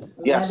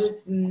 Yes. Let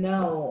us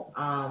know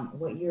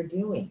what you're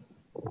doing.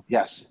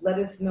 Yes. Let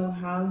us know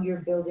how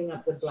you're building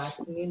up the Black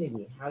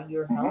community, how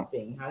you're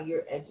helping, how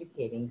you're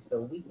educating,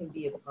 so we can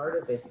be a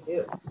part of it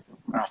too.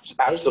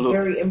 Absolutely.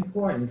 It's very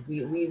important.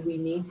 We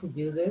need to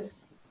do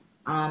this.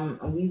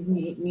 We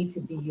need to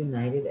be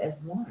united as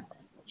one.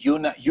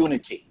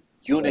 Unity.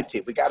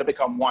 We got to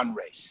become one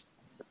race,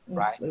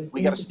 right?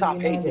 We got to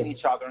stop hating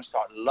each other and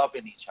start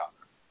loving each other.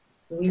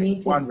 We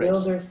need to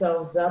build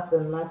ourselves up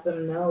and let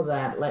them know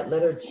that, let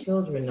our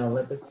children know,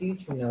 let the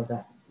future know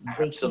that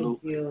they can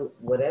do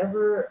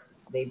whatever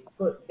they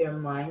put their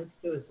minds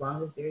to as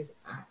long as there's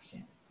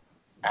action.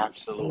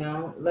 Absolutely. You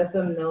know, let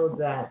them know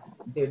that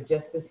they're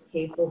just as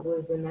capable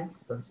as the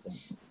next person.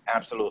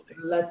 Absolutely.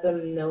 Let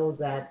them know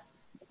that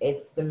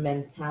it's the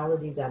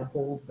mentality that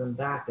holds them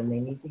back, and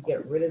they need to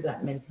get rid of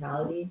that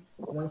mentality.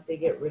 Once they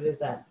get rid of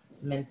that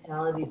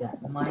mentality,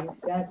 that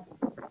mindset,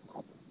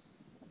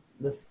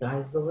 the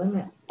sky's the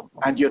limit.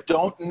 And you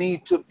don't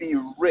need to be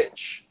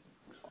rich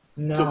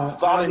to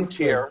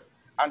volunteer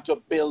and to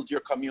build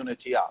your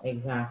community up.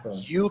 Exactly.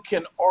 You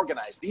can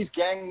organize. These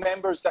gang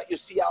members that you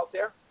see out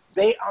there,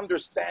 they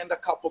understand a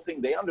couple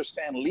things. They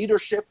understand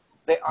leadership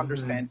They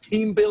understand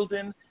team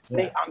building. Yeah.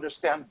 They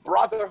understand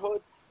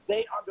brotherhood.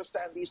 They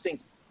understand these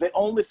things. The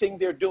only thing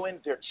they're doing,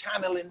 they're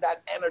channeling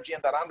that energy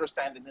and that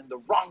understanding in the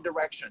wrong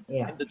direction,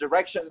 in the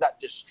direction that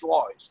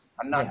destroys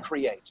and not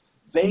creates.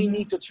 They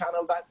need to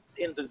channel that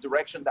in the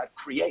direction that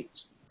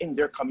creates in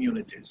their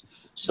communities.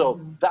 So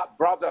that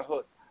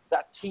brotherhood,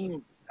 that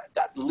team,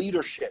 that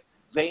leadership,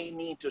 they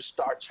need to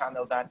start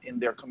channel that in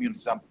their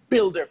communities and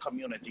build their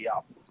community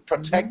up,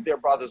 protect their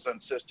brothers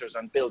and sisters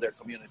and build their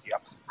community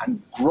up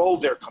and grow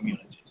their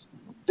communities.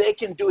 They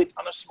can do it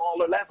on a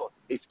smaller level.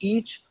 If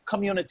each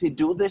community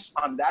do this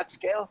on that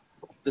scale,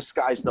 the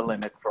sky's the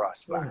limit for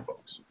us Black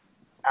folks.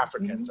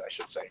 Africans, I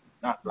should say.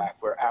 Not Black,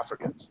 we're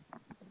Africans.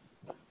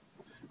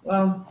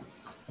 Well,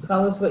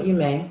 call us what you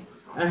may.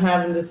 I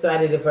haven't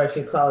decided if I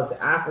should call us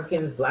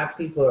Africans, Black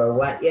people, or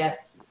what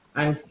yet.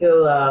 I'm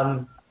still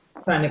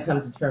trying to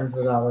come to terms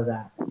with all of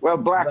that. Well,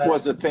 Black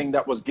was a thing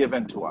that was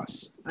given to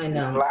us. I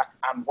know. Black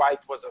and white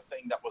was a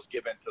thing that was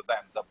given to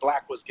them. The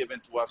Black was given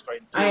to us for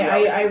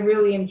I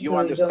really and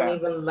truly don't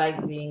even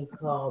like being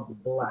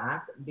called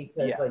Black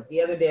because like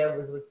the other day I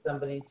was with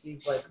somebody and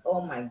she's like,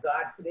 oh my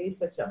God, today's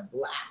such a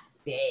Black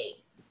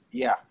day.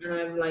 Yeah. And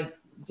I'm like,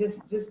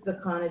 just the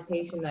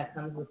connotation that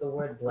comes with the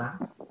word Black.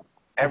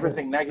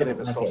 Everything negative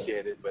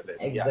associated with it.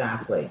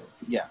 Exactly.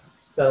 Yeah.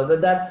 So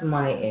that's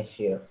my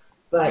issue.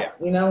 But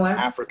you know what?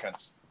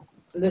 Africans.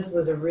 This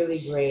was a really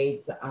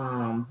great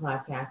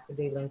podcast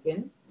today,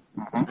 Lincoln.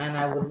 And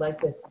I would like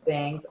to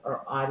thank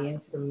our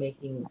audience for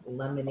making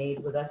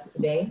lemonade with us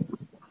today.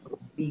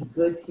 Be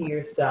good to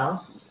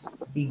yourself.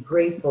 Be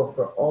grateful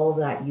for all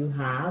that you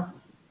have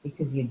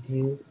because you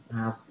do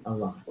have a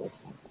lot.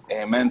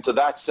 Amen to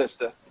that,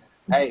 sister.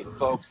 Hey,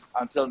 folks,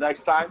 until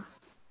next time,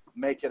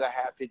 make it a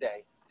happy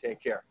day. Take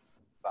care.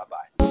 Bye-bye.